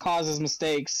confidence causes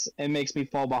mistakes and makes me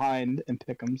fall behind in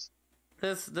pick'ems.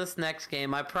 This next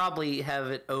game, I probably have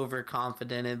it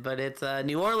overconfident in, but it's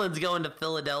New Orleans going to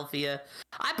Philadelphia.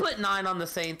 I put 9 on the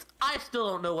Saints. I still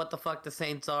don't know what the fuck the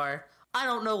Saints are. I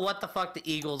don't know what the fuck the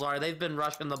Eagles are. They've been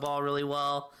rushing the ball really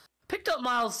well. Picked up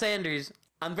Miles Sanders.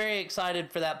 I'm very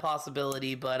excited for that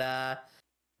possibility, but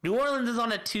New Orleans is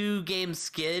on a 2-game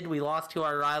skid. We lost to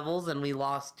our rivals and we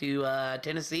lost to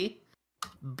Tennessee.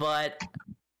 But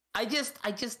I just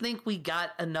think we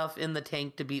got enough in the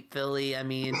tank to beat Philly. I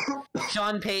mean,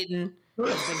 Sean Payton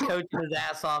has been coaching his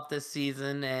ass off this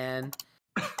season, and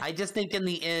I just think in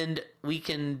the end we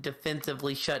can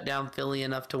defensively shut down Philly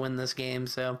enough to win this game.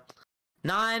 So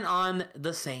 9 on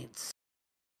the Saints.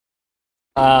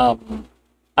 I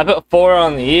put 4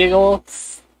 on the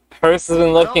Eagles. Hurst has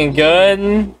been looking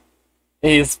good.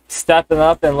 He's stepping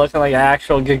up and looking like an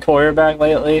actual good quarterback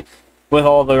lately with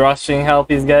all the rushing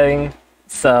help he's getting.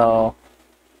 So,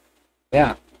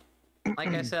 yeah. Like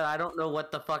I said, I don't know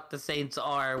what the fuck the Saints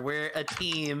are. We're a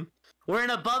team. We're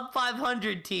an above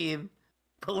 500 team,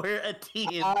 but we're a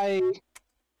team.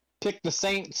 picked the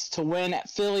Saints to win at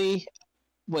Philly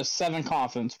with 7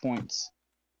 confidence points.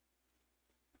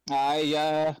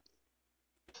 I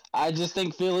just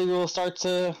think Philly will start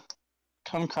to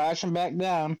come crashing back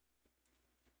down.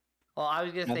 Well, I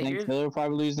was gonna I say, think Philly will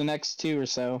probably lose the next 2 or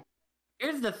so.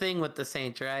 here's the thing with the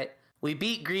Saints, right? We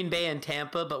beat Green Bay and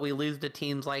Tampa, but we lose to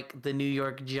teams like the New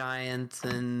York Giants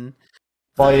and.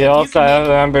 Well, you if also can have make-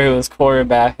 to remember who was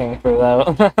quarterbacking for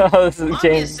those I'm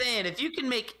games. just saying, if you can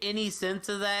make any sense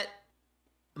of that,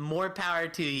 more power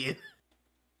to you.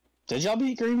 Did y'all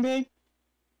beat Green Bay?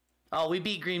 Oh, we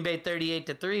beat Green Bay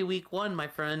 38-3 week 1, my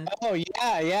friend. Oh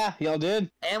yeah, y'all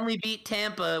did. And we beat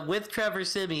Tampa with Trevor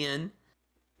Siemian.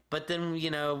 But then,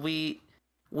 we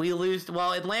lose.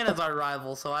 Well, Atlanta's our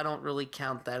rival, so I don't really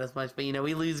count that as much. But,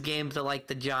 we lose games to, like,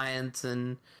 the Giants,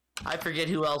 and I forget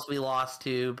who else we lost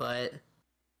to, but...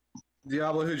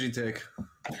 Diablo, who'd you take?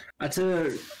 I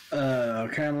took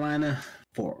Carolina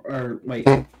 4. Or, wait.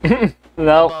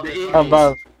 No, Above it.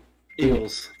 above.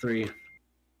 Eagles 3.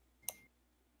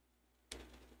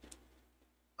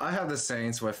 I have the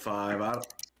Saints with 5.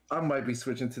 I might be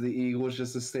switching to the Eagles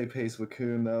just to stay pace with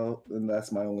Kuhn, though, and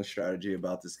that's my only strategy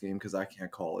about this game because I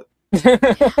can't call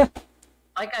it.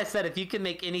 Like I said, if you can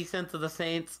make any sense of the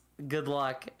Saints, good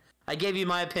luck. I gave you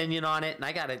my opinion on it, and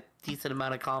I got a decent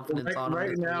amount of confidence on it.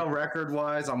 Right now,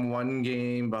 record-wise, I'm 1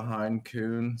 game behind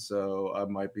Kuhn, so I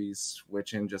might be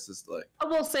switching just as like. I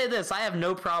will say this: I have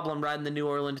no problem riding the New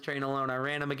Orleans train alone. I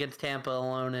ran him against Tampa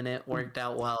alone, and it worked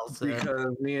out well. So.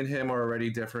 Because me and him are already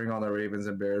differing on the Ravens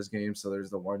and Bears game, so there's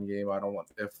the 1 game I don't want.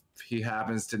 If he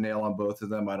happens to nail on both of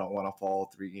them, I don't want to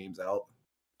fall 3 games out.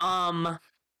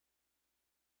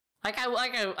 Like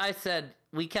I said,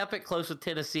 we kept it close with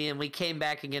Tennessee, and we came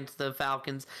back against the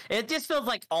Falcons. It just feels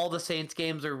like all the Saints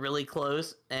games are really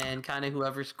close, and kind of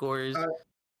whoever scores.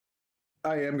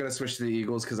 I am going to switch to the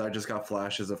Eagles because I just got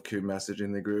flashes of Kuhn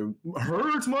messaging the group.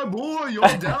 Hurts my boy,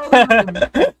 y'all down.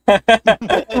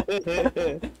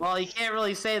 Well, you can't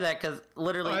really say that because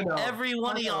literally every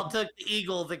one of y'all took the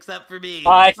Eagles except for me.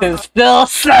 I can still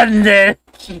send it!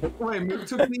 Wait, Mook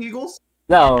took the Eagles?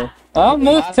 No. Oh,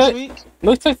 Mook Last took week,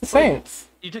 the Saints.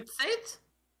 You took the Saints?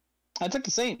 I took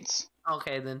the Saints.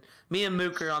 Okay, then. Me and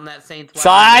Mook are on that Saints. So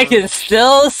I can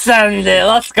still send it.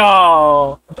 Let's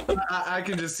go. I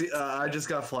can just see. I just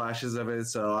got flashes of it.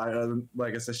 So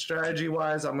like I said,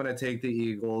 strategy-wise, I'm gonna take the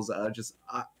Eagles.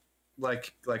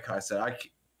 Like I said,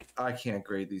 I can't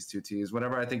grade these 2 teams.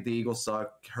 Whenever I think the Eagles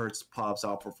suck, Hurts pops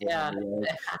out for 4. Yeah,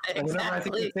 And whenever I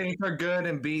think exactly. the Saints are good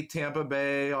and beat Tampa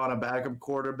Bay on a backup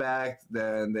quarterback,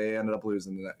 then they ended up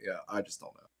losing. Yeah, I just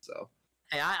don't know. So.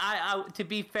 Hey, I to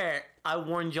be fair, I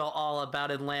warned y'all all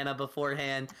about Atlanta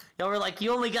beforehand. Y'all were like, you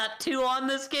only got 2 on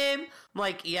this game? I'm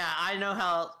like, yeah, I know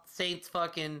how Saints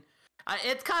fucking...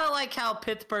 it's kind of like how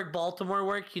Pittsburgh-Baltimore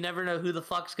work. You never know who the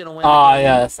fuck's going to win Oh, the game.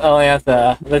 yes.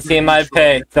 Atlanta. The team I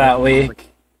picked that week.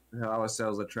 Yeah, I always said it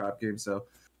was a trap game, so...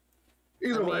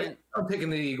 Either way, I'm picking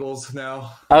the Eagles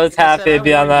now. I was Like I happy said, to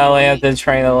be I on the warned you. Atlanta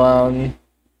train alone.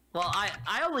 Well,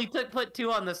 I only put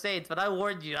 2 on the Saints, but I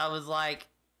warned you. I was like,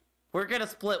 we're going to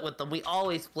split with them. We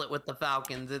always split with the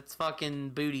Falcons. It's fucking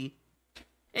booty.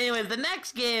 Anyways, the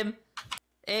next game,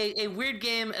 a weird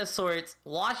game of sorts.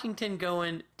 Washington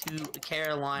going to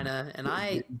Carolina, and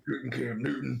Cam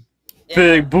Newton.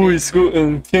 Big booty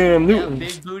scooting Cam Yeah, Newton.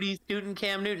 big booty scooting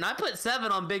Cam Newton. I put 7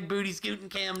 on big booty scooting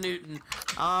Cam Newton.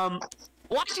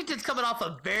 Washington's coming off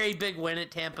a very big win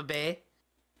at Tampa Bay.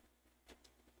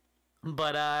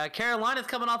 But Carolina's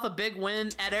coming off a big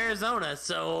win at Arizona,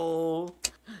 so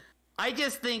I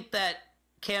just think that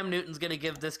Cam Newton's going to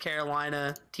give this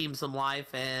Carolina team some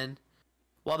life, and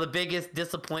while the biggest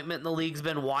disappointment in the league's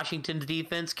been Washington's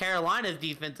defense, Carolina's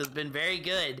defense has been very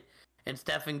good, and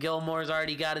Stephen Gilmore's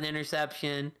already got an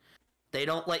interception. They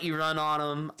don't let you run on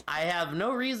them. I have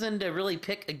no reason to really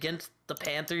pick against the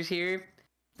Panthers here.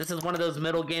 This is one of those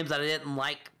middle games that I didn't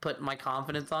like putting my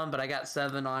confidence on, but I got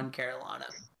 7 on Carolina.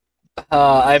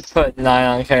 I put 9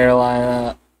 on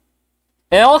Carolina.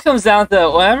 It all comes down to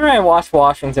whenever I watch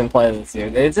Washington play this year,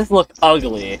 they just look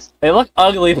ugly. They look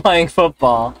ugly playing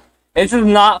football. It's just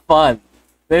not fun.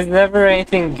 There's never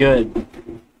anything good.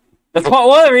 That's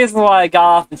one of the reasons why I got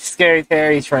off the Scary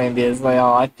Terry train, because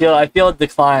I feel a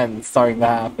decline starting to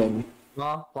happen.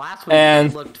 Well, last week And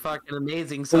they looked fucking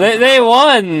amazing. So they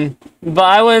won, but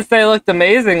I wouldn't say they looked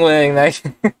amazing winning that.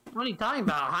 What are you talking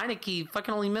about? Heineke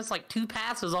fucking only missed like 2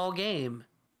 passes all game.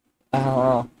 I don't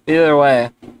know. Either way,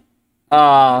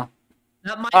 That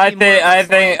might I be more of a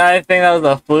think slight.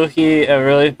 that was a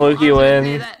really fluky I was gonna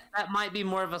say win. that might be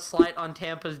more of a slight on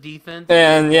Tampa's defense.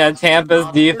 And yeah,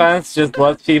 Tampa's defense just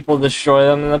let people destroy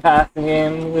them in the passing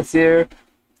game this year.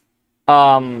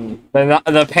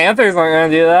 The Panthers aren't gonna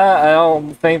do that. I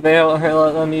don't think they'll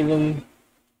let them even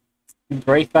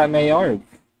break that many yards.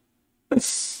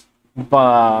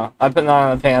 But I put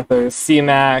on the Panthers.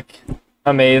 C-Mac,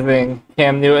 amazing.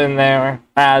 Cam Newton there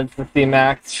adds the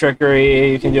C-Mac's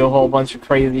trickery. You can do a whole bunch of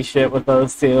crazy shit with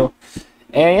those two.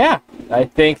 And yeah, I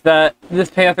think that this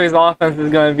Panthers offense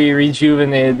is going to be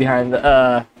rejuvenated behind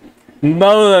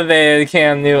motivated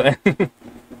Cam Newton.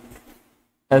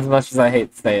 As much as I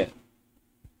hate to say it.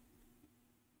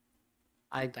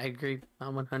 I agree. I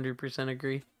 100%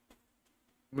 agree.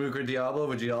 Moog or Diablo,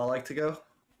 would you all like to go?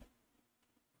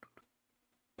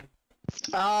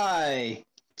 I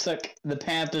took the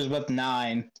Panthers with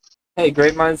 9. Hey,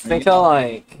 great minds think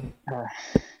alike.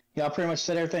 Y'all pretty much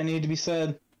said everything that needed to be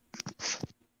said.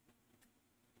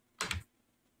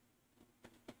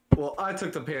 Well, I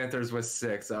took the Panthers with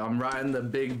 6. I'm riding the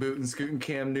big boot and scooting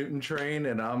Cam Newton train,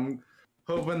 and I'm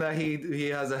hoping that he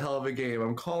has a hell of a game.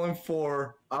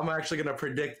 I'm actually going to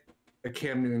predict a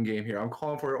Cam Newton game here. I'm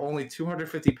calling for only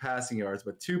 250 passing yards,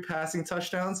 but 2 passing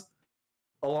touchdowns,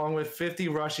 along with 50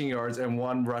 rushing yards and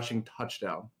 1 rushing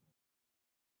touchdown.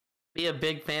 Be a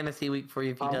big fantasy week for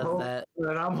you if he does that.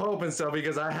 And I'm hoping so,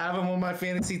 because I have him on my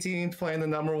fantasy team playing the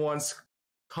number 1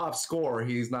 top scorer.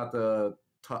 He's not the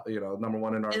top, number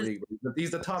 1 in our league, but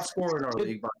he's the top scorer in our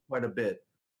league by quite a bit.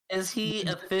 Is he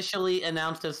officially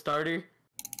announced as starter?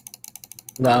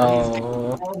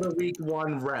 No. All the week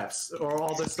 1 reps, or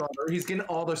all the starters. He's getting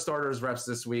all the starters reps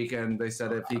this week, and they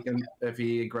said if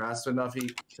he grasps enough, he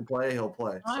can play. He'll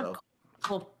play. So.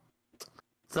 Cool.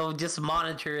 So just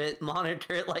monitor it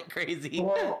like crazy.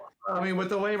 Well, I mean, with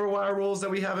the waiver wire rules that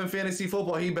we have in fantasy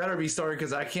football, he better be started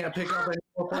because I can't pick up any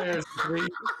more players this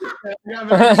week.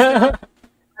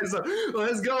 So,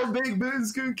 let's go, big boon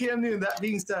scoot Cam Newton. That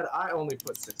being said, I only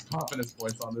put 6 confidence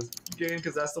points on this game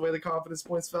because that's the way the confidence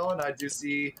points fell, and I do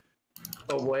see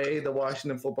a way the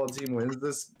Washington football team wins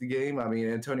this game. I mean,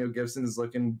 Antonio Gibson is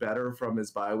looking better from his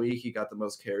bye week. He got the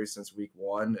most carries since week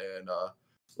 1, and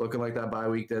looking like that bye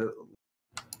week did a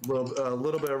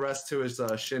little bit of rest to his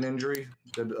shin injury.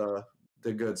 Did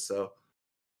good. So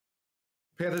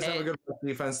Panthers have a good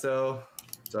defense though.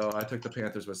 So I took the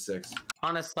Panthers with 6.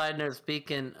 On a side note,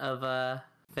 speaking of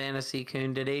fantasy,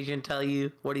 Coon, did Asian tell you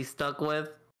what he stuck with?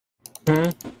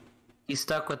 He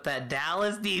stuck with that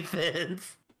Dallas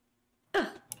defense.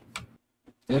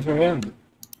 Good for him.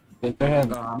 Good for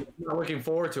him. I'm not looking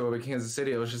forward to it with Kansas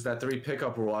City. It was just that 3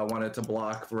 pickup rule. I wanted to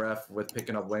block ref with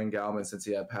picking up Wayne Gallman since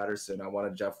he had Patterson. I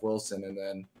wanted Jeff Wilson, and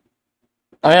then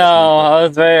I know. I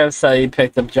was very upset he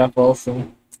picked up Jeff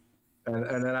Wilson. And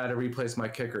then I had to replace my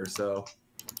kicker, so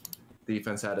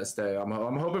defense had to stay.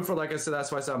 I'm hoping for, like I said,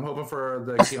 that's why I said I'm hoping for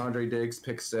the Keandre Diggs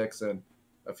pick 6 and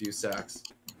a few sacks.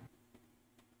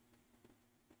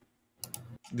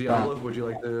 Diablo, would you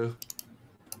like to?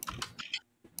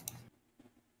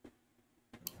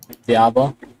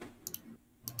 Diablo?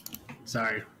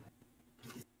 Sorry.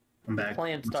 I'm back.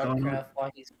 Playing StarCraft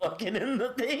while he's fucking in the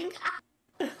thing.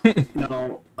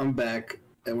 No, I'm back.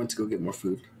 I went to go get more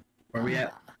food. Where are we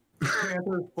at?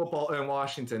 Panthers football in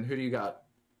Washington. Who do you got?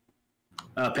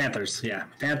 Panthers, yeah.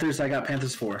 Panthers, I got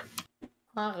Panthers 4.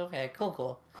 Oh, okay,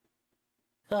 cool.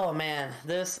 Oh, man,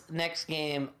 this next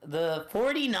game, the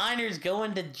 49ers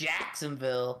going to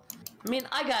Jacksonville. I mean,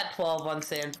 I got 12 on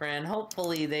San Fran.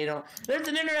 Hopefully they don't... There's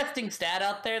an interesting stat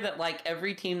out there that, like,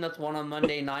 every team that's won on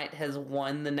Monday night has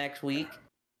won the next week.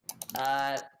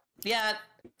 Yeah,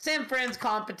 San Fran's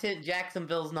competent,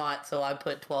 Jacksonville's not, so I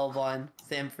put 12 on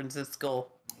San Francisco.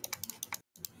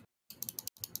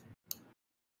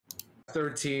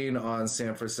 13 on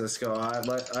San Francisco.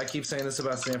 I keep saying this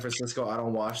about San Francisco. I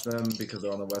don't watch them because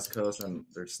they're on the West Coast and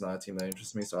they're just not a team that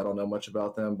interests me, so I don't know much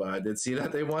about them. But I did see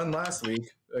that they won last week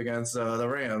against the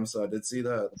Rams, so I did see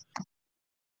that.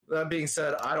 That being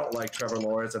said, I don't like Trevor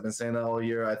Lawrence. I've been saying that all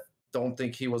year. I don't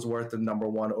think he was worth the number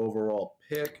 1 overall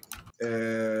pick,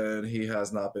 and he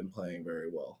has not been playing very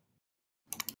well.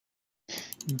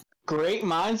 Great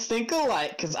minds think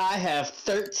alike, because I have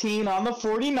 13 on the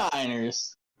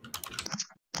 49ers.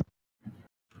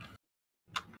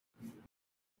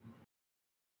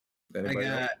 Anybody I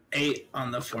got else? 8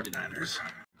 on the 49ers.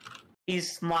 He's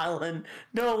smiling.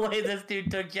 No way this dude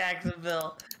took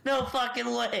Jacksonville. No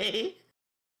fucking way.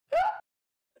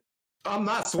 I'm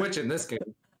not switching this game.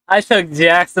 I took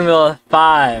Jacksonville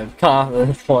 5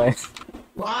 confidence points.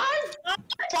 5?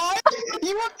 5?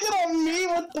 You want to get on me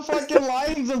with the fucking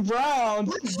Lions and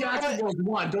Browns? Jacksonville's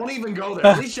 1. Don't even go there.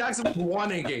 At least Jacksonville's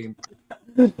won a game.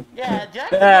 Yeah,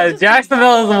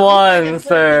 Jacksonville is 1,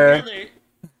 sir.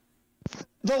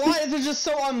 The Lions are just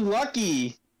so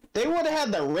unlucky. They would have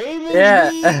had the Ravens.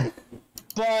 Yeah.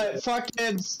 but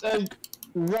fucking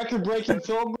record-breaking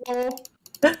field goal.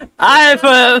 I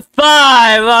put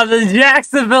 5 on the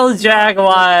Jacksonville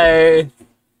Jaguars.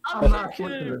 I'm not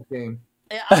flipping this game.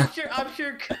 Yeah, I'm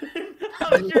sure Coon.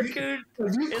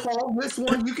 If you call this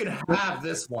one, you can have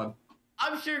this one.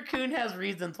 I'm sure Coon has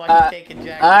reasons why he's taking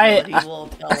Jacksonville that he will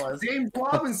tell us. James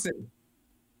Robinson.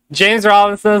 James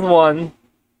Robinson is 1.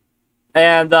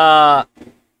 And, I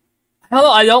don't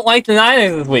know, I don't like the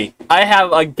Niners this week. I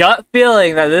have a gut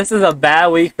feeling that this is a bad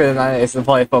week for the Niners to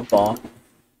play football.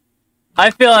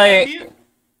 I feel like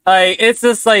it's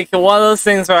just like one of those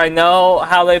things where I know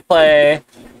how they play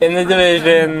in the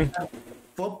division.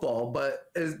 Football,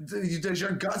 but does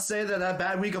your gut say that that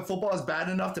bad week of football is bad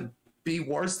enough to be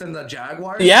worse than the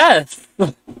Jaguars? Yes.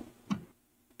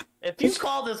 If you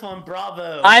call this one,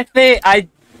 bravo. I think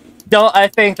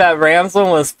that Rams one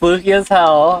was fluky as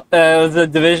hell. It was a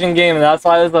division game, and that's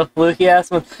why it was a fluky ass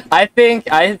one.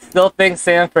 I still think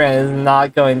San Fran is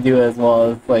not going to do as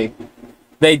well as like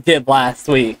they did last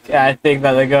week. I think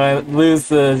that they're going to lose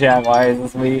to the Jaguars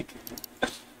this week.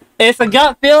 It's a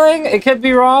gut feeling. It could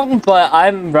be wrong, but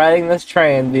I'm riding this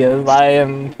train because I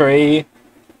am pretty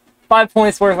 5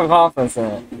 points worth of confidence in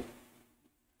it.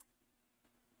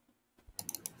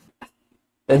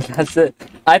 And that's it.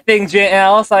 I think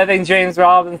James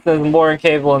Robinson is more than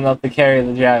capable enough to carry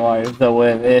the Jaguars to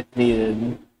win if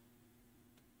needed.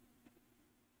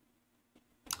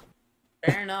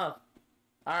 Fair enough.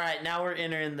 Alright, now we're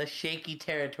entering the shaky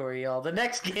territory, y'all. The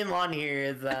next game on here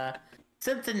is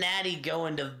Cincinnati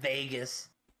going to Vegas.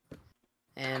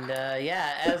 And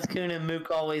yeah, as Kuhn and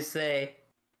Mook always say,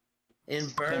 in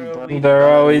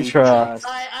Burrow we trust.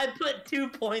 I put 2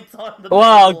 points on the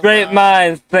Well, Bengals, great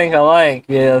minds think alike.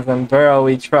 Yes, in Burrow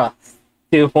we trust.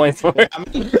 2 points for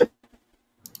it.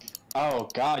 Oh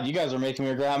god, you guys are making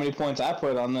me regret how many points I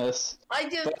put on this. I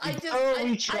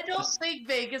don't think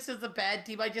Vegas is a bad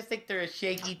team. I just think they're a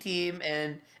shaky team,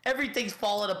 and everything's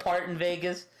falling apart in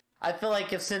Vegas. I feel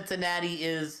like if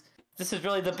this is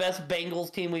really the best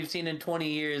Bengals team we've seen in 20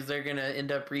 years, they're gonna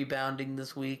end up rebounding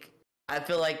this week. I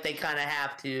feel like they kind of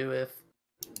have to if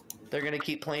they're gonna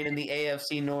keep playing in the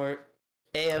AFC North.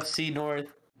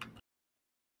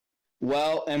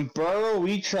 Well, in Burrow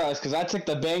we trust, because I took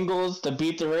the Bengals to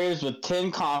beat the Raiders with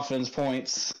 10 confidence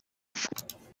points.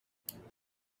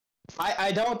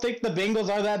 I don't think the Bengals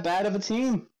are that bad of a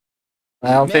team.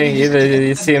 I don't think either of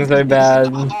these teams are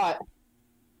bad.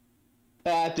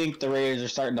 I think the Raiders are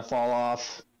starting to fall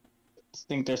off. I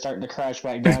think they're starting to crash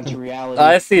back down to reality.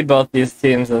 I see both these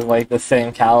teams as like the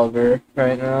same caliber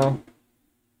right now.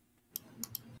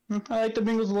 I like the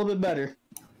Bengals a little bit better.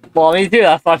 Well, me too.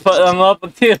 That's why I put them up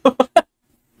too.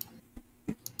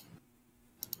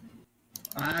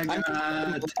 I got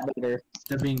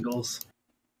the Bengals.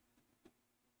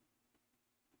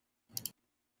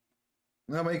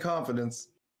 How many confidence?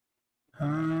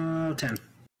 10.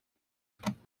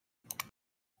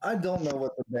 I don't know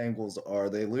what the Bengals are.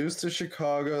 They lose to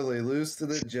Chicago. They lose to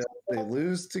the Jets. They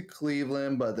lose to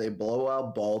Cleveland, but they blow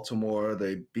out Baltimore.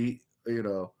 They beat, they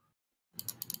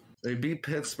beat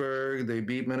Pittsburgh. They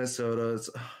beat Minnesota.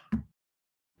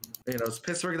 Is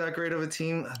Pittsburgh that great of a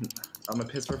team? I'm a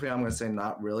Pittsburgh fan. I'm going to say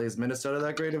not really. Is Minnesota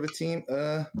that great of a team?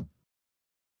 I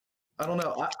don't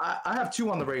know. I have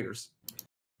 2 on the Raiders.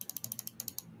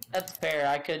 That's fair.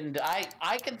 I can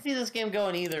see this game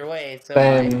going either way. So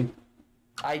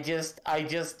I just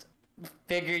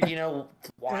figured,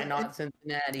 why not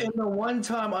Cincinnati? And the one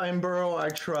time I'm Burrow I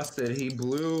trusted, he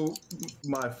blew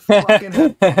my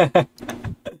fucking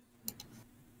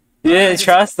You didn't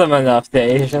trust them enough, the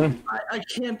Asian. I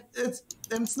can't.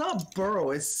 It's not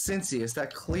Burrow. It's Cincy. It's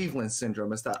that Cleveland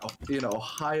syndrome. It's that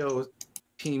Ohio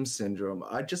team syndrome.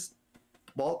 I just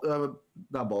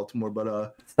not Baltimore,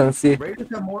 but Cincy. Raiders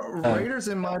have more. Raiders,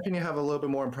 in my opinion, have a little bit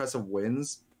more impressive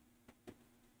wins.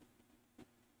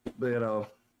 But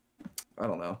I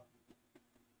don't know.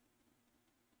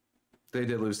 They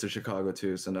did lose to Chicago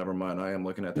too, so never mind. I am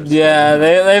looking at their Yeah,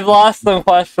 they've lost some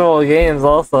questionable games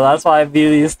also. That's why I view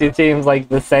these two teams like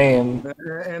the same.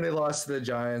 And they lost to the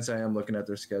Giants. I am looking at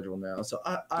their schedule now, so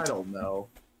I don't know.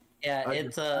 Yeah, I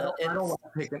don't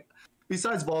like picking.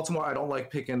 Besides Baltimore, I don't like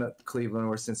picking Cleveland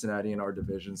or Cincinnati in our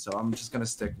division, so I'm just gonna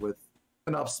stick with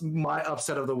my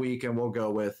upset of the week, and we'll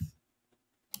go with.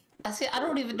 I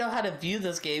don't even know how to view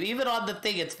this game. Even on the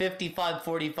thing, it's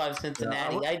 55-45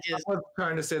 Cincinnati. Yeah, I was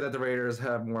trying to say that the Raiders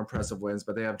have more impressive wins,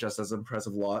 but they have just as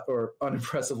impressive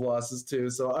unimpressive losses too.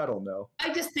 So I don't know.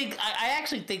 I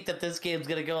actually think that this game's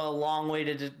going to go a long way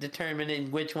to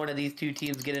determining which one of these two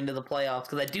teams get into the playoffs,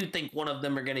 because I do think one of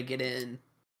them are going to get in.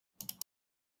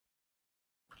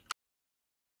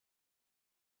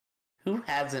 Who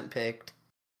hasn't picked?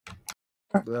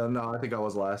 No, I think I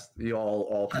was last. You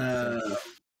all picked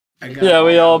the Yeah,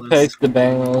 we all Dallas. picked the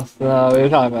Bengals. No, we were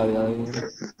talking about the other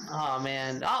game. Oh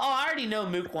man. I already know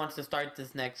Mook wants to start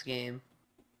this next game.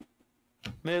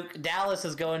 Mook, Dallas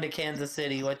is going to Kansas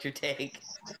City. What's your take?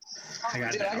 I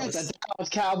got Dude, I got Dallas. the Dallas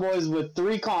Cowboys with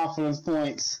 3 confidence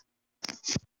points.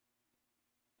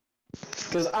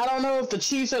 Because I don't know if the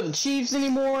Chiefs are the Chiefs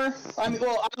anymore. I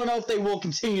don't know if they will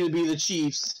continue to be the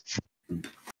Chiefs.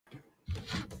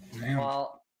 Damn.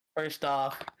 Well, first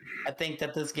off, I think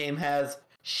that this game has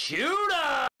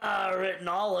shooter written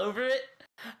all over it.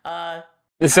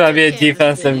 This is gonna be a Kansas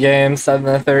defensive City. game,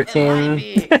 7-13.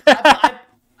 It might be.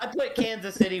 I put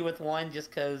Kansas City with 1 just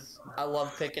because I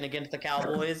love picking against the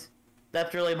Cowboys.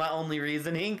 That's really my only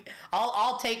reasoning.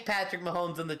 I'll take Patrick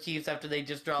Mahomes and the Chiefs after they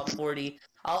just dropped 40.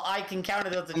 I can count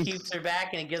it as the Chiefs are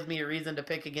back, and it gives me a reason to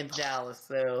pick against Dallas.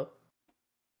 So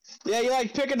Yeah, you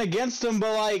like picking against them,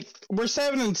 but like we're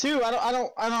 7-2. I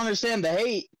don't understand the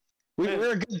hate.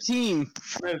 We're a good team.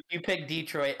 you pick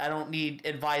Detroit. I don't need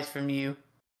advice from you.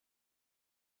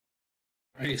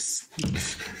 Nice.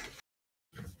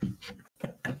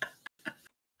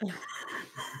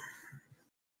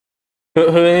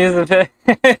 Who needs to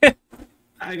pick?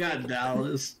 I got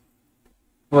Dallas.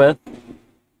 With?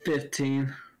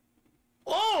 15.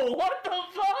 Whoa! What the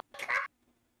fuck?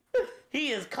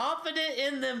 He is confident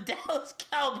in them Dallas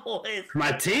Cowboys.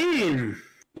 My team.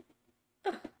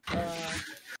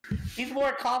 He's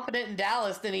more confident in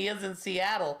Dallas than he is in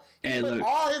Seattle. He Hey, put look.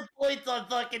 all his points on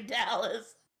fucking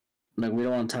Dallas. Like, we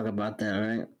don't want to talk about that,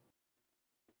 right?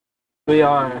 We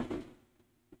are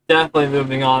definitely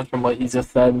moving on from what you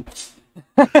just said.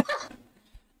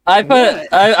 I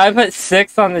put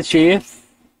 6 on the Chiefs.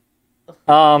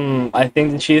 I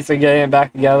think the Chiefs are getting it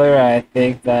back together. I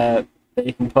think that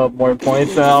they can put more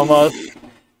points than almost.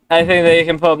 I think they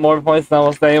can put more points than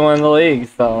almost anyone in the league.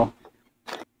 So,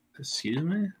 Excuse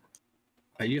me?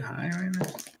 Are you high right now?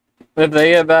 if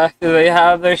they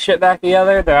have their shit back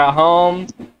together. They're at home.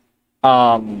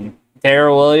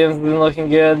 Darrell Williams has been looking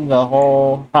good the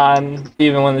whole time,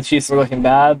 even when the Chiefs were looking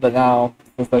bad. But now,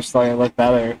 since they're starting to look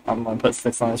better, I'm gonna put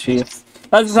 6 on the Chiefs.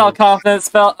 That's just how confidence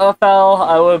fell.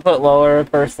 I would put lower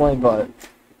personally, but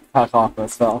how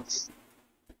confidence fell.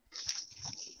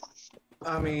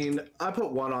 I mean, I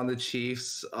put 1 on the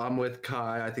Chiefs. I'm with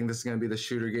Kai. I think this is going to be the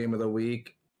shooter game of the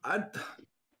week.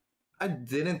 I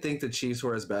didn't think the Chiefs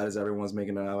were as bad as everyone's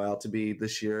making them out to be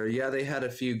this year. Yeah, they had a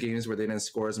few games where they didn't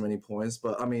score as many points,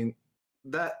 but I mean,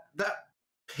 that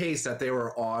pace that they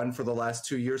were on for the last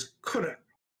 2 years couldn't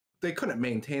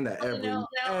maintain that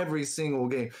every single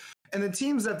game. And the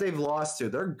teams that they've lost to,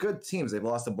 they're good teams. They've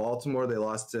lost to Baltimore, they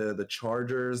lost to the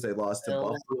Chargers, they lost to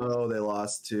Buffalo, they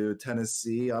lost to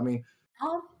Tennessee. I mean,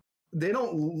 they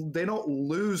don't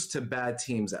lose to bad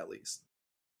teams at least.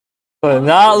 But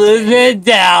not losing to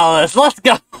Dallas. Let's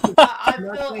go. I'm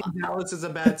not saying Dallas is a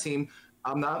bad team.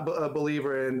 I'm not a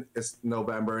believer in it's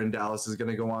November and Dallas is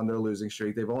going to go on their losing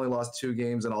streak. They've only lost 2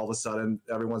 games, and all of a sudden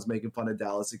everyone's making fun of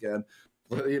Dallas again.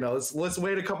 You know, let's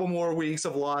wait a couple more weeks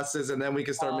of losses, and then we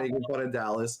can start making fun of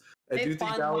Dallas. I do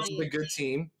think Dallas is a good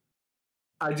team.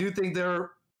 I do think they're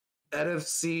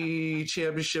NFC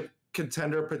Championship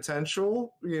contender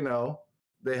potential. You know,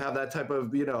 they have that type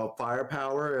of,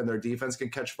 firepower, and their defense can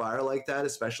catch fire like that,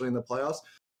 especially in the playoffs.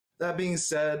 That being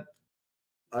said,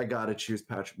 I gotta choose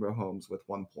Patrick Mahomes with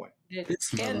 1 point.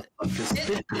 It's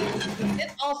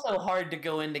also hard to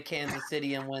go into Kansas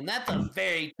City and win. That's a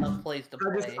very tough place to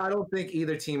play. I don't think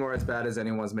either team are as bad as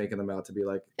anyone's making them out to be.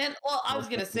 Like, and I was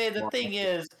gonna say the thing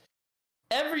is,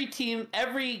 every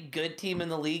good team in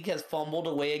the league has fumbled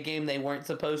away a game they weren't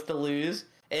supposed to lose,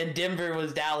 and Denver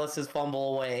was Dallas's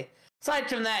fumble away. Aside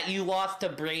from that, you lost to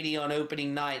Brady on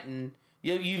opening night, and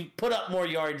you put up more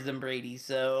yards than Brady,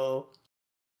 so.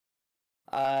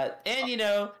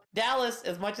 Dallas,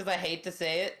 as much as I hate to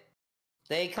say it,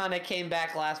 they kind of came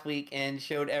back last week and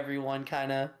showed everyone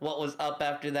kind of what was up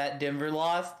after that Denver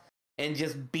loss and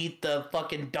just beat the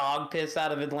fucking dog piss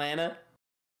out of Atlanta.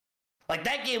 Like,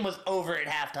 that game was over at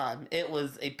halftime. It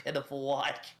was a pitiful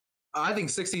watch. I think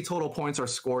 60 total points are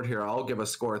scored here. I'll give a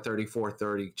score of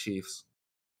 34-30 Chiefs.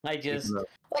 Like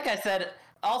I said,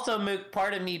 also, Mook,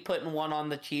 part of me putting 1 on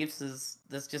the Chiefs is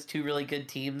that's just 2 really good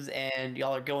teams, and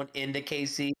y'all are going into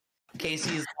KC.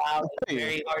 KC is loud and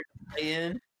very hard to play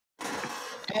in.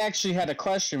 I actually had a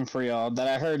question for y'all that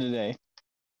I heard today.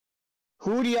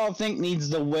 Who do y'all think needs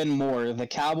to win more, the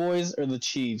Cowboys or the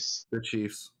Chiefs? The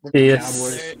Chiefs. The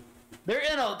Cowboys.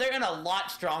 They're in a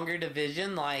lot stronger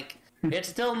division. Like, it's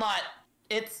still not.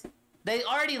 They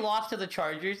already lost to the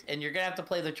Chargers, and you're gonna have to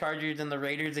play the Chargers and the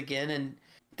Raiders again. And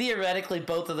theoretically,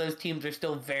 both of those teams are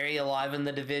still very alive in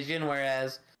the division,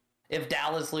 whereas if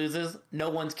Dallas loses, no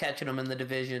one's catching them in the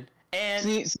division. And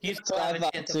you still have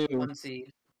a chance of 1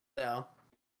 seed. So.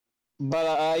 But,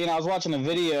 I was watching a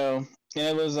video, and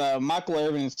it was Michael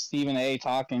Irvin and Stephen A.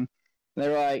 talking. They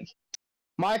were like,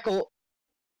 Michael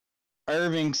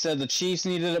Irving said the Chiefs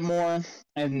needed it more,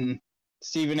 and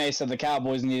Stephen A. said the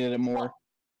Cowboys needed it more.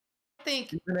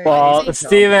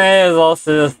 Stephen A. is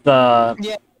also just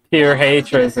pure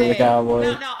hatred for the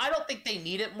Cowboys. No, I don't think they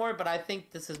need it more, but I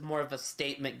think this is more of a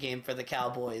statement game for the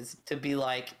Cowboys to be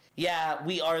like, yeah,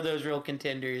 we are those real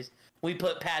contenders. We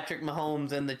put Patrick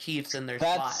Mahomes and the Chiefs in their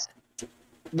spot.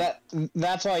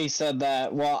 That's why he said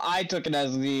that. Well, I took it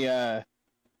as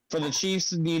for the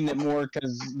Chiefs needing it more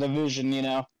because the vision,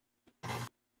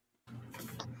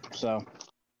 So,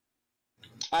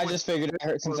 I just figured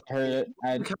since I heard it.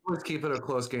 The Cowboys keep it a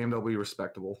close game, they'll be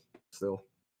respectable still.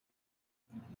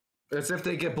 It's if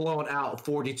they get blown out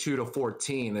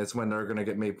 42-14, it's when they're going to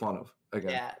get made fun of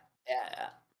again. Yeah.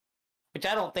 Which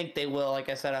I don't think they will. Like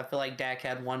I said, I feel like Dak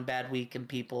had one bad week and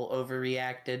people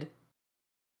overreacted.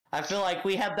 I feel like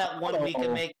we had that 1 week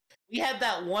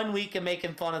of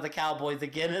making fun of the Cowboys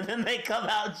again, and then they come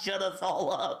out and shut us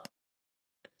all up.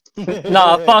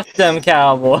 Nah, fuck them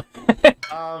Cowboys.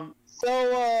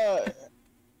 Well,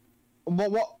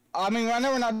 I mean, I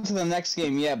know we're not to the next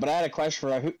game yet, but I had a question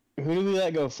for who do we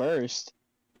let go first?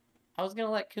 I was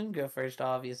gonna let Kuhn go first,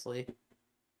 obviously.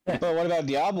 But what about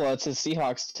Diablo? It's his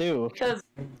Seahawks too.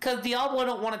 Because Diablo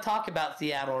don't want to talk about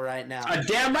Seattle right now.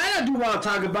 Damn right I do want to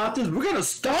talk about this. We're gonna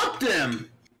stop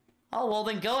them. Oh well,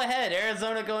 then go ahead.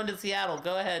 Arizona going to Seattle.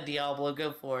 Go ahead, Diablo.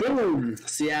 Go for it. Boom.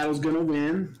 Seattle's gonna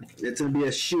win. It's gonna be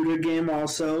a shooter game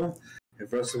also.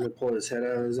 If Russell would pull his head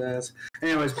out of his ass.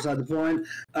 Anyways, beside the point.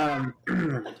 I'm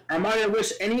not gonna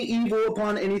wish any evil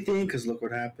upon anything because look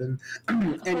what happened.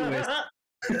 Anyways.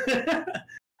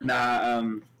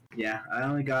 Yeah, I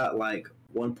only got like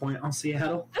 1 point on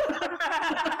Seattle.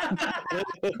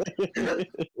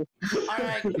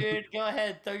 Alright, dude, go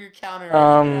ahead, throw your counter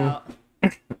out.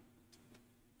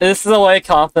 This is a way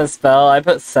confidence spell. I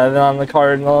put 7 on the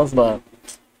Cardinals, but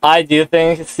I do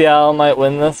think Seattle might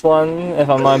win this one, if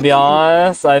I'm gonna be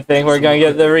honest. I think we're gonna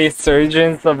get the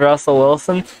resurgence of Russell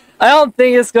Wilson. I don't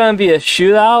think it's gonna be a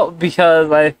shootout,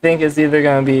 because I think it's either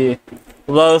gonna be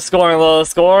low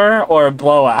score, or a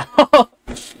blowout.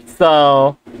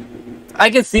 So, I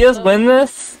can see us win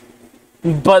this,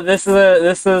 but this is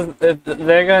if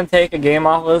they're gonna take a game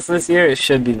off us this year, it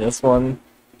should be this one.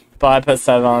 But I put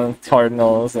 7 on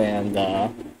Cardinals, and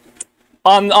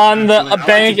I'm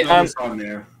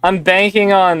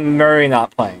banking on Murray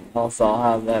not playing. Also, I'll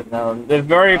have that known. If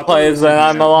Murray plays, then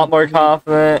I'm a lot more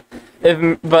confident.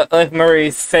 But if Murray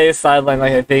stays sidelined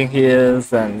like I think he is,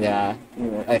 then yeah,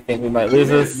 I think we might lose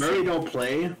this. If Murray don't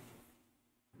play,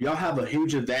 y'all have a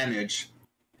huge advantage.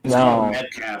 No.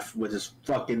 Metcalf with his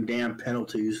fucking damn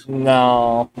penalties.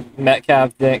 No,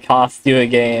 Metcalf didn't cost you a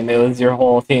game. It was your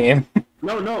whole team.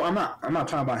 No, I'm not. I'm not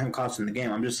talking about him costing the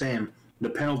game. I'm just saying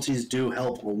the penalties do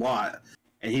help a lot,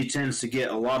 and he tends to get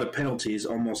a lot of penalties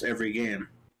almost every game.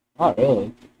 Oh,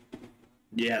 really?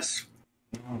 Yes.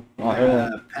 Oh,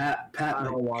 really? Pat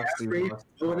McCaffrey,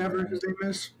 or whatever his name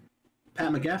is.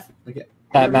 Pat McCaffrey.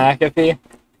 Pat McAfee?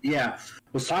 Yeah,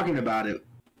 was talking about it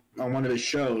on one of his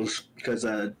shows because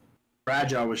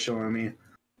Bradshaw was showing me.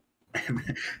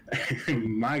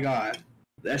 My God,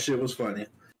 that shit was funny.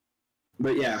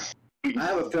 But yeah, I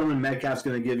have a feeling Metcalf's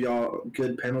going to give y'all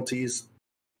good penalties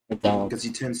because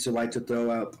he tends to like to throw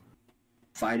out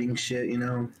fighting shit,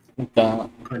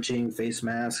 punching, face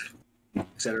mask,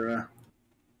 etc.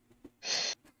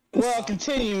 Well,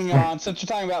 continuing on, since we're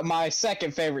talking about my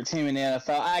second favorite team in the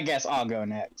NFL, I guess I'll go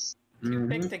next. You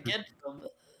picked against them.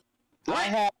 I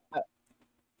have.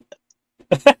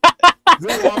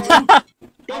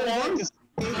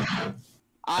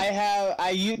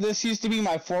 This used to be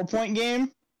my 4-point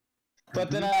game,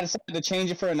 but then I decided to change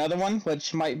it for another one,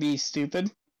 which might be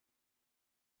stupid.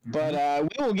 But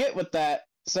we will get with that.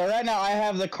 So right now I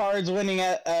have the Cards winning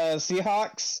at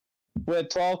Seahawks with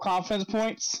 12 confidence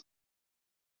points.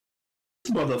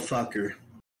 Motherfucker.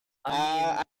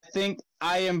 I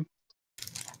am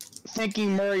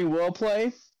thinking Murray will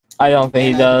play. I don't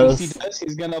think he does. If he does,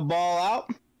 he's gonna ball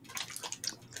out.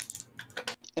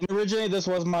 And originally this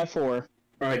was my 4.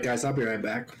 Alright guys, I'll be right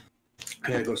back.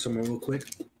 I gotta go somewhere real quick.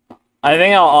 I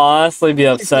think I'll honestly be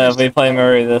upset if we play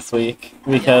Murray this week,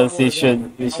 because he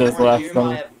should have left Hear them.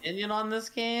 my opinion on this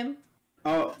game?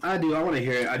 Oh, I do. I want to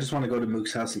hear it. I just want to go to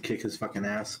Mook's house and kick his fucking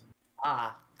ass.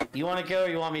 You want to go or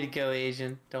you want me to go,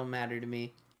 Asian? Don't matter to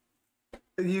me.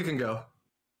 You can go.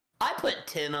 I put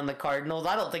 10 on the Cardinals.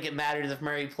 I don't think it matters if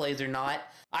Murray plays or not.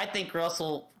 I think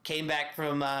Russell came back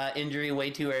from injury way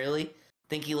too early. I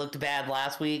think he looked bad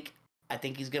last week. I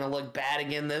think he's going to look bad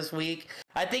again this week.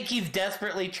 I think he's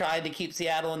desperately tried to keep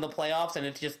Seattle in the playoffs, and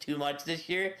it's just too much this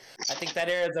year. I think that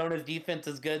Arizona's defense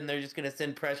is good, and they're just going to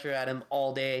send pressure at him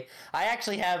all day. I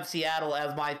actually have Seattle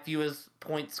as my fewest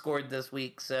points scored this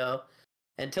week, so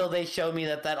until they show me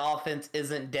that offense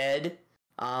isn't dead,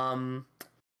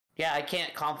 yeah, I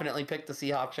can't confidently pick the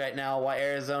Seahawks right now, while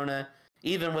Arizona,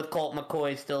 even with Colt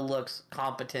McCoy, still looks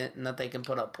competent and that they can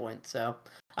put up points. So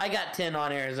I got 10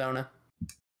 on Arizona.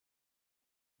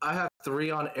 I have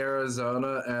 3 on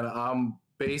Arizona, and I'm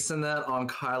basing that on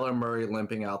Kyler Murray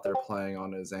limping out there playing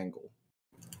on his ankle.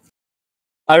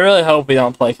 I really hope we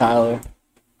don't play Kyler.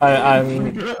 I'm.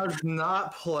 If he does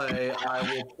not play, I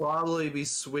will probably be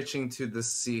switching to the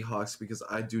Seahawks because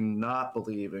I do not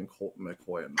believe in Colt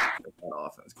McCoy in that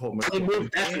offense. Colt McCoy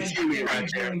and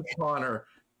James Conner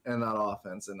in that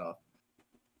offense enough.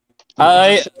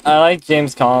 I like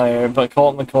James Conner, but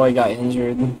Colt McCoy got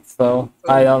injured, so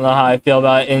I don't know how I feel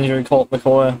about injured Colt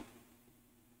McCoy.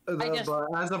 But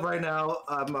as of right now,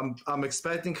 I'm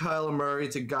expecting Kyler Murray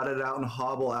to gut it out and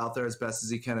hobble out there as best as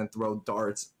he can and throw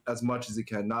darts as much as he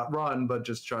can. Not run, but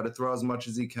just try to throw as much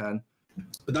as he can.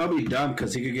 But that would be dumb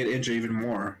because he could get injured even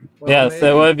more. Well, yes, maybe.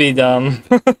 It would be dumb.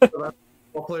 That's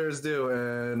what players do,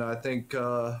 and I think...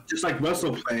 just like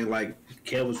Russell playing, like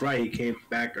Kale was right, he came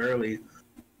back early.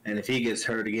 And if he gets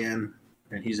hurt again,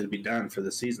 then he's going to be done for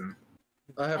the season.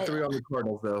 I have 3 on the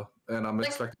Cardinals, though, and I'm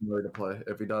expecting Murray to play.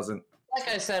 If he doesn't... Like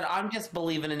I said, I'm just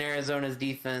believing in Arizona's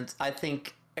defense. I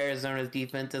think Arizona's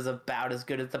defense is about as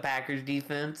good as the Packers'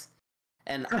 defense,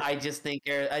 and I just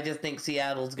think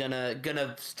Seattle's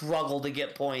gonna struggle to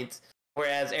get points,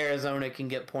 whereas Arizona can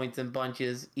get points in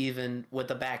bunches even with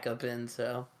the backup in.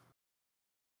 So,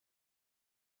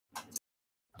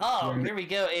 here we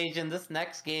go, Agent. This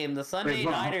next game, the Sunday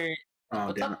Nighter.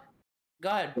 Oh, damn it. Go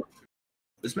ahead.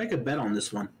 Let's make a bet on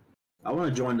this one. I want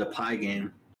to join the pie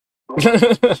game.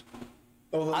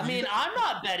 I mean, I'm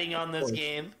not betting on this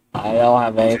game. I don't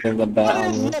have anything to bet on.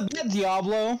 What is the bet,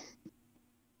 Diablo?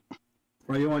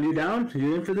 Well, you down?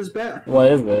 You in for this bet? What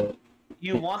is it?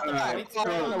 You want the points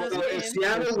on this game? If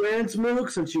Seattle wins, Mook,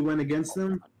 since you went against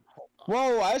them.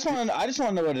 Whoa! I just want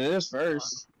to know what it is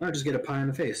first. I'll just get a pie in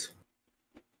the face.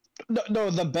 No,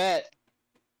 the bet.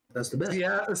 That's the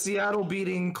bet. Seattle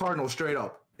beating Cardinals straight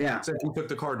up. Yeah. Since we took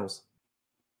the Cardinals.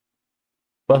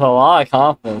 With a lot of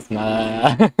confidence,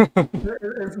 man.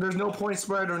 There's no point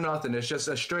spread or nothing. It's just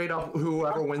a straight up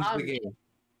whoever wins the game.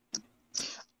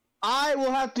 I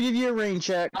will have to give you a rain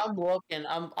check. I'm looking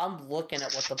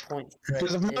at what the point spread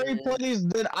Because if Murray plays,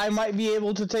 then I might be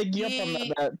able to take you up on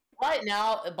that bet. Right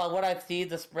now, by what I see,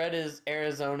 the spread is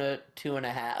Arizona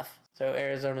 2.5. So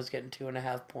Arizona's getting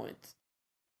 2.5 points.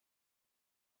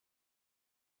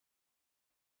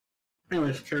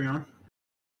 Anyways, carry on.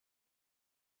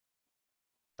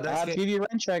 I have to give you a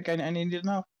rain check. I need to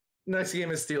know. Next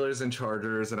game is Steelers and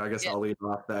Chargers, and I guess I'll lead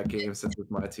off that game since it's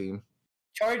my team.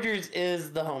 Chargers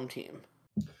is the home team.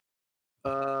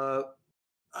 I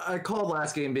called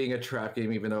last game being a trap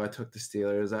game, even though I took the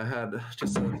Steelers. I had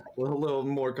just a little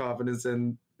more confidence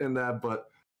in that, but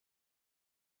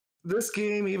this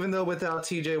game, even though without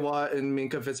TJ Watt and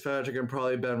Minka Fitzpatrick and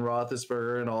probably Ben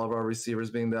Roethlisberger and all of our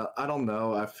receivers being that, I don't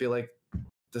know. I feel like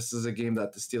this is a game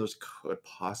that the Steelers could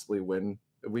possibly win.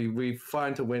 We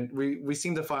find to win. We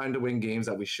seem to find to win games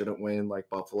that we shouldn't win, like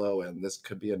Buffalo, and this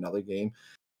could be another game.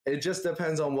 It just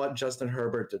depends on what Justin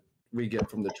Herbert we get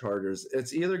from the Chargers.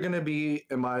 It's either going to be,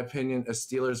 in my opinion, a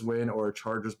Steelers win or a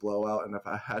Chargers blowout. And if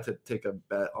I had to take a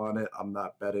bet on it, I'm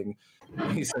not betting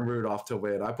Mason Rudolph to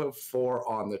win. I put 4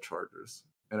 on the Chargers,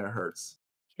 and it hurts.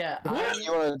 Yeah.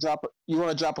 You want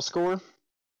to drop a score?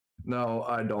 No,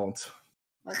 I don't.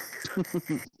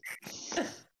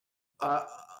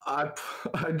 I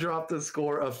dropped the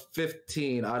score of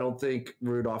 15. I don't think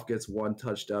Rudolph gets 1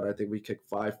 touchdown. I think we kick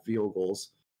 5 field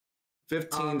goals.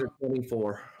 15 to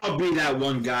 24. I'll be that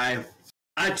one guy.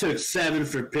 I took 7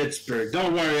 for Pittsburgh.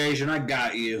 Don't worry, Asian. I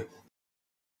got you.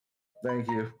 Thank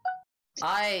you. Go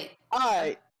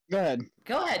ahead.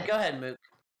 Go ahead, Mook.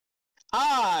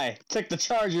 I took the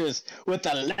Chargers with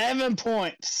 11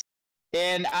 points.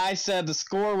 And I said the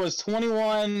score was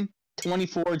 21-24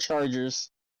 Chargers.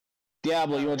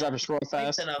 Diablo, you want to drop your score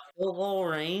fast? In a field goal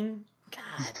rain?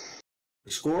 God.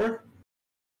 The score?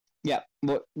 Yeah.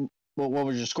 What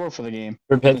was your score for the game?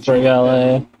 For Pittsburgh,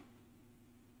 LA.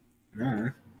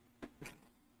 Right.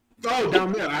 Oh,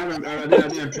 down there. I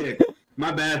didn't pick.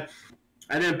 My bad.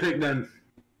 I didn't pick them.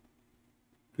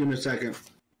 Give me a second.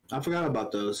 I forgot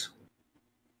about those.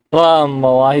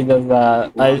 While he does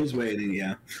that, While he's waiting,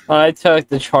 yeah. I took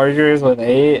the Chargers with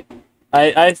 8.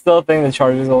 I still think the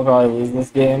Chargers will probably lose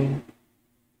this game.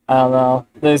 I don't know.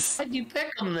 Why'd you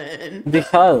pick them then?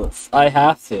 Because I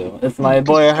have to. It's my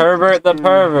boy Herbert the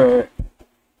pervert.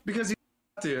 Because you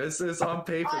have to. It's on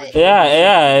paper.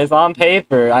 Yeah, it's on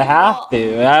paper. I have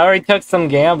to. I already took some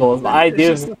gambles, but I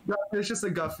do. It's just a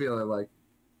gut feeling, like.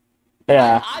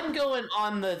 Yeah. I'm going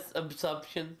on the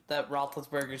assumption that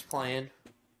Roethlisberger's playing.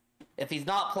 If he's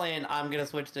not playing, I'm gonna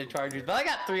switch to the Chargers. But I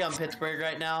got 3 on Pittsburgh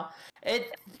right now.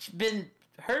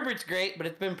 Herbert's great, but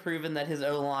it's been proven that his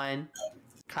O-line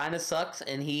kind of sucks,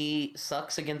 and he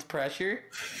sucks against pressure.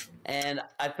 And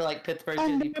I feel like Pittsburgh's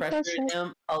gonna be pressuring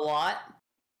him a lot.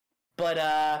 But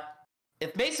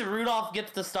if Mason Rudolph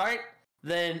gets the start,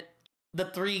 then the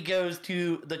 3 goes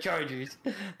to the Chargers.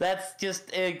 That's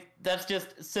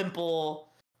just simple.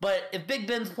 But if Big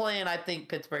Ben's playing, I think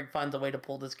Pittsburgh finds a way to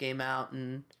pull this game out,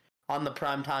 and on the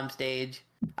primetime stage,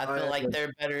 I feel like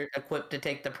they're better equipped to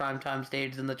take the primetime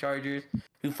stage than the Chargers,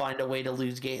 who find a way to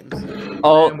lose games. I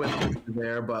am with you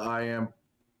there, but I am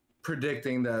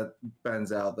predicting that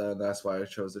Ben's out there. That's why I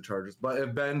chose the Chargers. But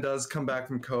if Ben does come back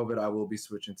from COVID, I will be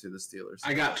switching to the Steelers.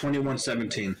 I got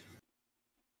 21-17.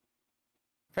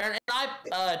 Fair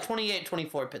enough.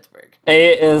 28-24 Pittsburgh.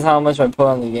 8 is how much I put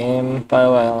on the game. By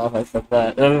the way, I don't know if I said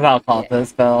that. This is how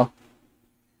confidence fell.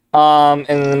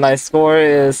 And my score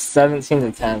is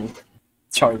 17-10.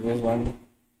 Chargers win.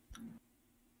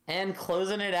 And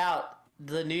closing it out,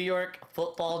 the New York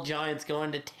Football Giants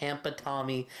going to Tampa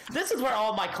Tommy. This is where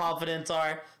all my confidence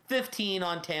are. 15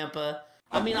 on Tampa.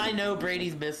 I mean, I know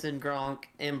Brady's missing Gronk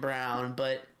and Brown,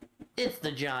 but it's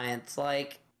the Giants.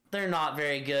 Like, they're not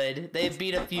very good. They've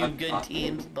beat a few good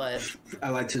teams, but I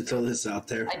like to throw this out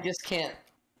there. I just can't.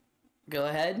 Go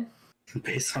ahead.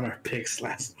 Based on our picks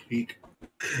last week,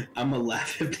 I'm gonna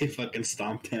laugh if they fucking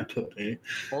stomp Tampa Bay.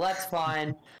 Well, that's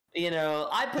fine. You know,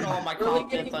 I put all my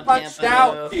confidence on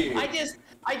Tampa.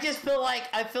 I just feel like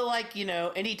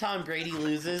anytime Brady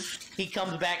loses, he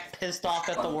comes back pissed off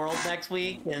at the world next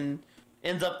week and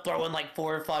ends up throwing like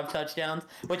 4 or 5 touchdowns.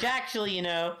 Which actually,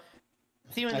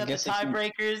 seeing that the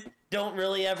tiebreakers don't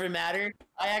really ever matter,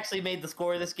 I actually made the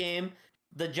score of this game: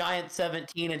 the Giants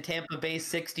 17 and Tampa Bay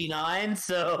 69.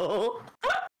 So.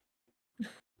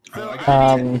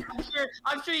 I'm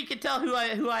sure you can tell who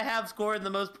I have scored the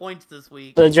most points this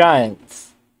week. The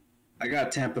Giants. I got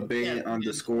Tampa Bay on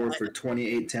the score for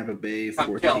 28 Tampa Bay,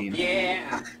 14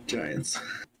 Giants.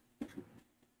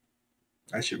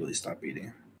 I should really stop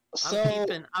eating.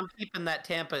 I'm keeping that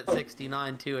Tampa at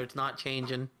 69 too. It's not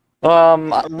changing.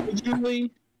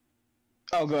 Originally.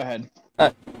 Oh, go ahead.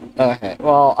 Okay.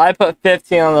 Well, I put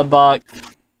 15 on the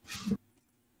Bucks.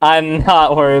 I'm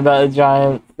not worried about the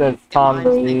Giants. It's Tom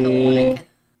Brady.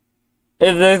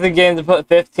 If there's a game to put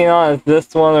 15 on, it's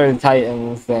this one or the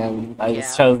Titans, and I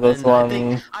just chose this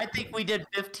one. I think we did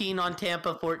 15 on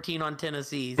Tampa, 14 on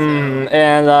Tennessee. So.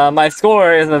 And my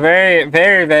score is a very,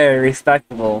 very, very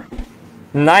respectable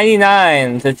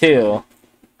 99-2.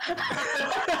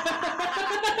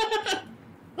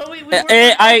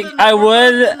 I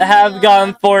would have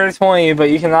gotten 4-20,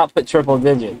 but you cannot put triple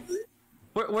digits.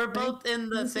 We're both in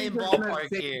the same ballpark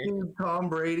here. Tom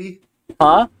Brady?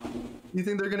 Huh? You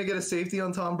think they're going to get a safety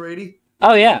on Tom Brady?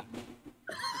 Oh, yeah.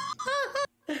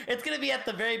 It's going to be at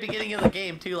the very beginning of the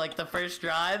game, too, like the first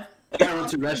drive. I went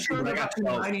to restroom, but I got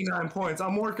 99 points.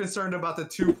 I'm more concerned about the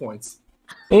 2 points.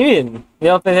 What do you mean? You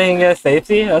don't think they can get a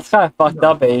safety? That's kind of fucked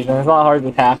up, Asian. It's not hard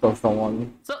to tackle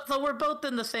someone. So we're both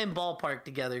in the same ballpark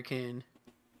together, Coon.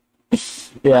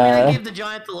 Yeah. I gave the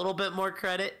Giants a little bit more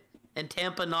credit, and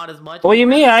Tampa not as much. What do you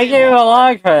mean? I gave him a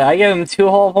lot of credit. I gave him 2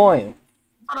 whole points.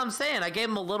 That's what I'm saying. I gave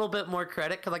him a little bit more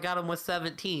credit because I got him with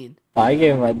 17. I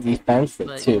gave him a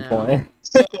defensive 2 points.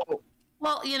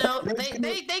 Well,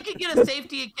 they could get a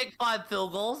safety and kick 5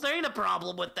 field goals. There ain't a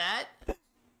problem with that.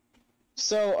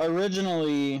 So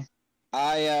originally,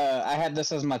 I had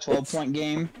this as my 12-point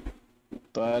game,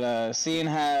 but seeing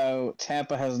how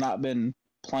Tampa has not been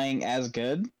playing as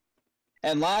good,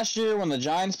 and last year when the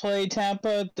Giants played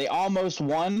Tampa, they almost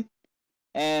won,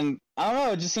 and I don't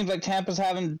know, it just seems like Tampa's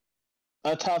having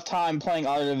a tough time playing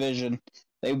our division.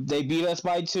 They beat us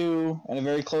by 2 in a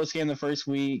very close game the first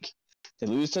week. They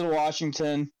lose to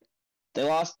Washington. They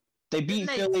beat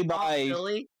Philly by.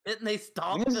 Didn't they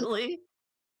stop Philly?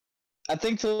 I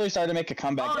think Philly started to make a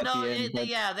comeback at the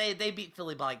end. They beat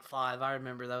Philly by like 5. I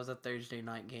remember that was a Thursday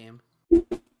night game.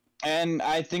 And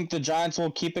I think the Giants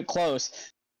will keep it close.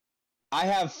 I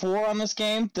have 4 on this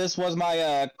game. This was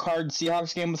my card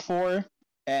Seahawks game with 4.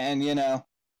 And,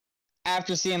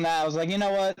 after seeing that, I was like, you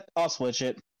know what? I'll switch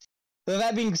it. So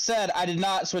that being said, I did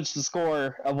not switch the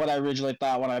score of what I originally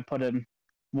thought when I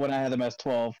had them as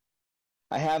 12.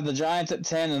 I have the Giants at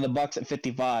 10 and the Bucks at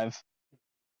 55.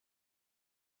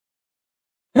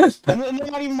 And then they're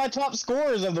not even my top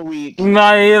scorers of the week.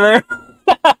 Not either.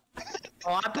 Oh,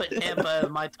 I put Tampa as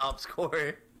my top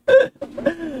scorer.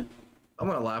 I'm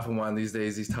gonna laugh when one of these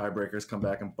days these tiebreakers come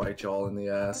back and bite y'all in the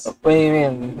ass. What do you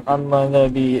mean? I'm gonna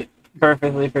be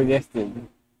perfectly predicted.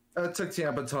 I took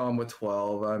Tampa Tom with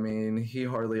 12. I mean, he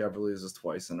hardly ever loses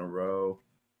twice in a row.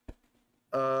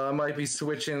 I might be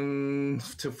switching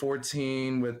to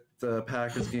 14 with the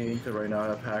Packers game, because right now I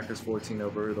have Packers 14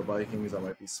 over the Vikings. I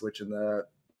might be switching that.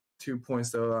 2 points,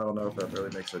 though. I don't know if that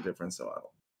really makes a difference, so it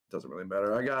doesn't really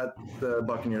matter. I got the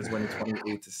Buccaneers winning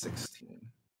 28-16.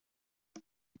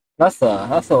 That's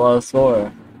a low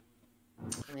score.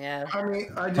 Yeah. I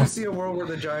mean, I do see a world where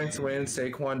the Giants win.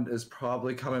 Saquon is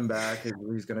probably coming back.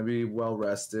 He's going to be well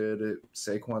rested.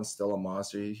 Saquon's still a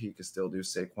monster. He can still do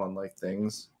Saquon-like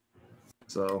things.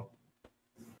 So,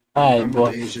 Alright, I'm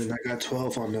boy. Asian. I got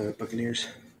 12 on the Buccaneers.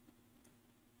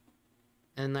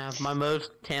 And I have my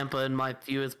most Tampa and my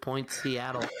fewest points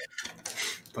Seattle.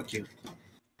 Fuck you.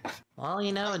 Well,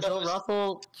 you know, until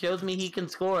Russell shows me he can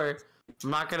score, I'm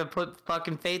not gonna put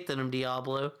fucking faith in him,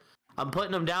 Diablo. I'm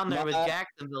putting him down there with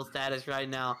Jacksonville status right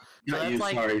now. So Not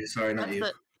you. Sorry, not you.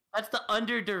 That's the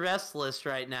under duress list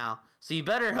right now. So you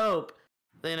better hope,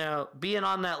 you know, being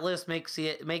on that list makes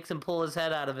him pull his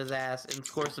head out of his ass and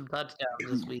score some touchdowns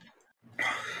this week.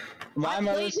 I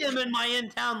played him in my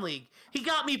in-town league. He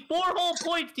got me 4 whole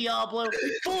points, Diablo.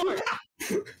 4.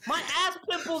 My ass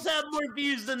pimples have more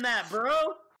views than that, bro.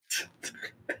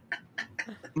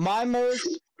 My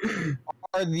most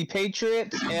are the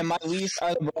Patriots, and my least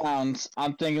are the Browns.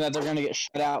 I'm thinking that they're gonna get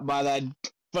shut out by that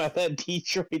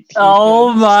Detroit team.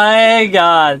 Oh my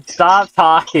god, stop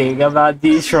talking about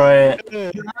Detroit.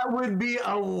 that would be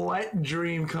a wet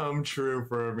dream come true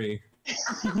for me.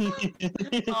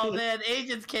 Oh man,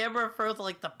 Agent's camera froze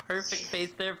like the perfect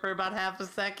face there for about half a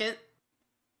second.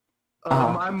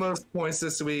 My most points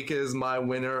this week is my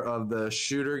winner of the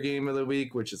shooter game of the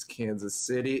week, which is Kansas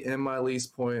City. And my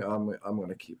least point, I'm going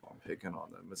to keep on picking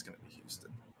on them. It's going to be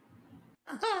Houston.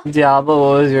 Diablo,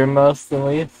 what was your most and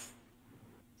least?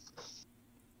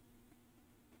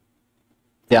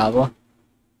 Diablo?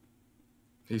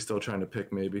 He's still trying to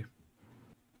pick, maybe.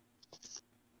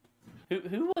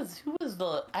 Who was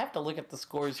the? I have to look at the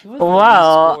scores. Who was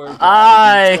Wow,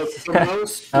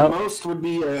 The most would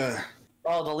be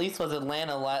Oh, the least was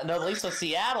Atlanta. No, the least was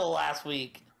Seattle last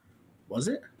week. Was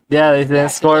it? Yeah, they didn't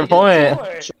score a point.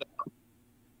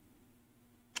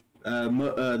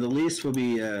 The least will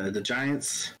be the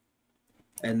Giants,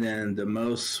 and then the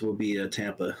most will be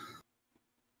Tampa.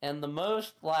 And the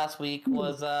most last week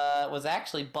was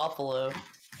actually Buffalo.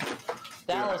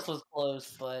 Dallas was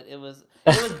close, but it was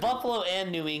Buffalo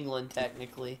and New England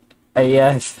technically.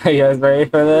 Yes, are you guys ready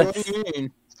for What this? do you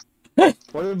mean?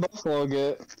 What did Buffalo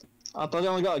get? I thought they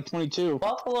only got like 22.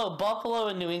 Buffalo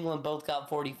and New England both got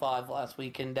 45 last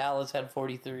week, and Dallas had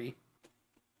 43.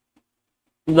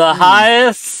 The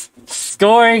highest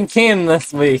scoring team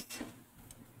this week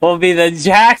will be the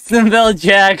Jacksonville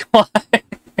Jaguars.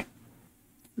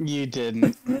 You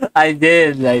didn't. I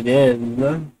did. I don't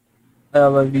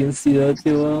know if you can see that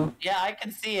too well. Yeah, I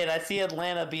can see it. I see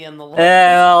Atlanta being the lowest.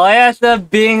 And Atlanta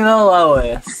being the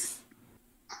lowest.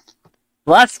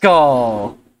 Let's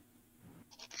go.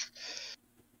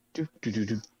 I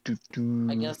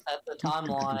guess that's the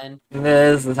timeline. It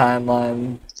is the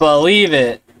timeline. Believe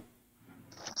it.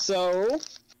 So,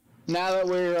 now that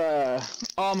we're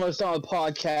almost on the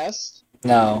podcast,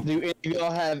 No. do any of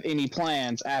y'all have any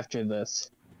plans after this?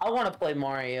 I want to play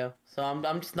Mario, so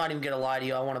I'm just not even gonna lie to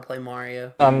you. I want to play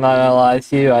Mario. I'm not gonna lie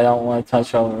to you. I don't want to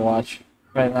touch Overwatch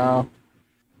right now.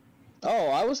 Oh,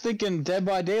 I was thinking Dead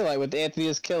by Daylight with Anthony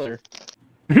as Killer.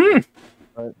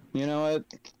 But you know what?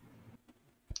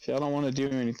 If y'all don't want to do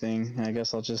anything, I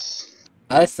guess I'll just...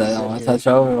 I said I don't want to touch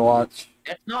Overwatch.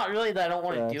 It's not really that I don't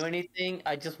want to do anything.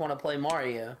 I just want to play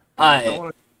Mario. I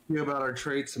want to hear about our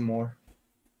trades some more.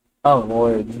 Oh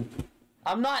lord.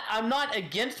 I'm not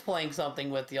against playing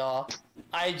something with y'all.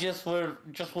 I just would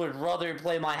rather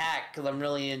play my hack because I'm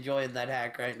really enjoying that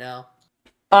hack right now.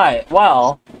 Alright,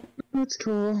 well, That's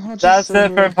cool. that's it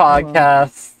for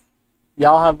podcast.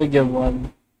 Y'all have a good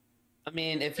one. I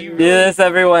mean, if you Do this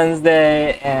every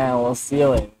Wednesday, and we'll see you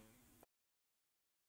later.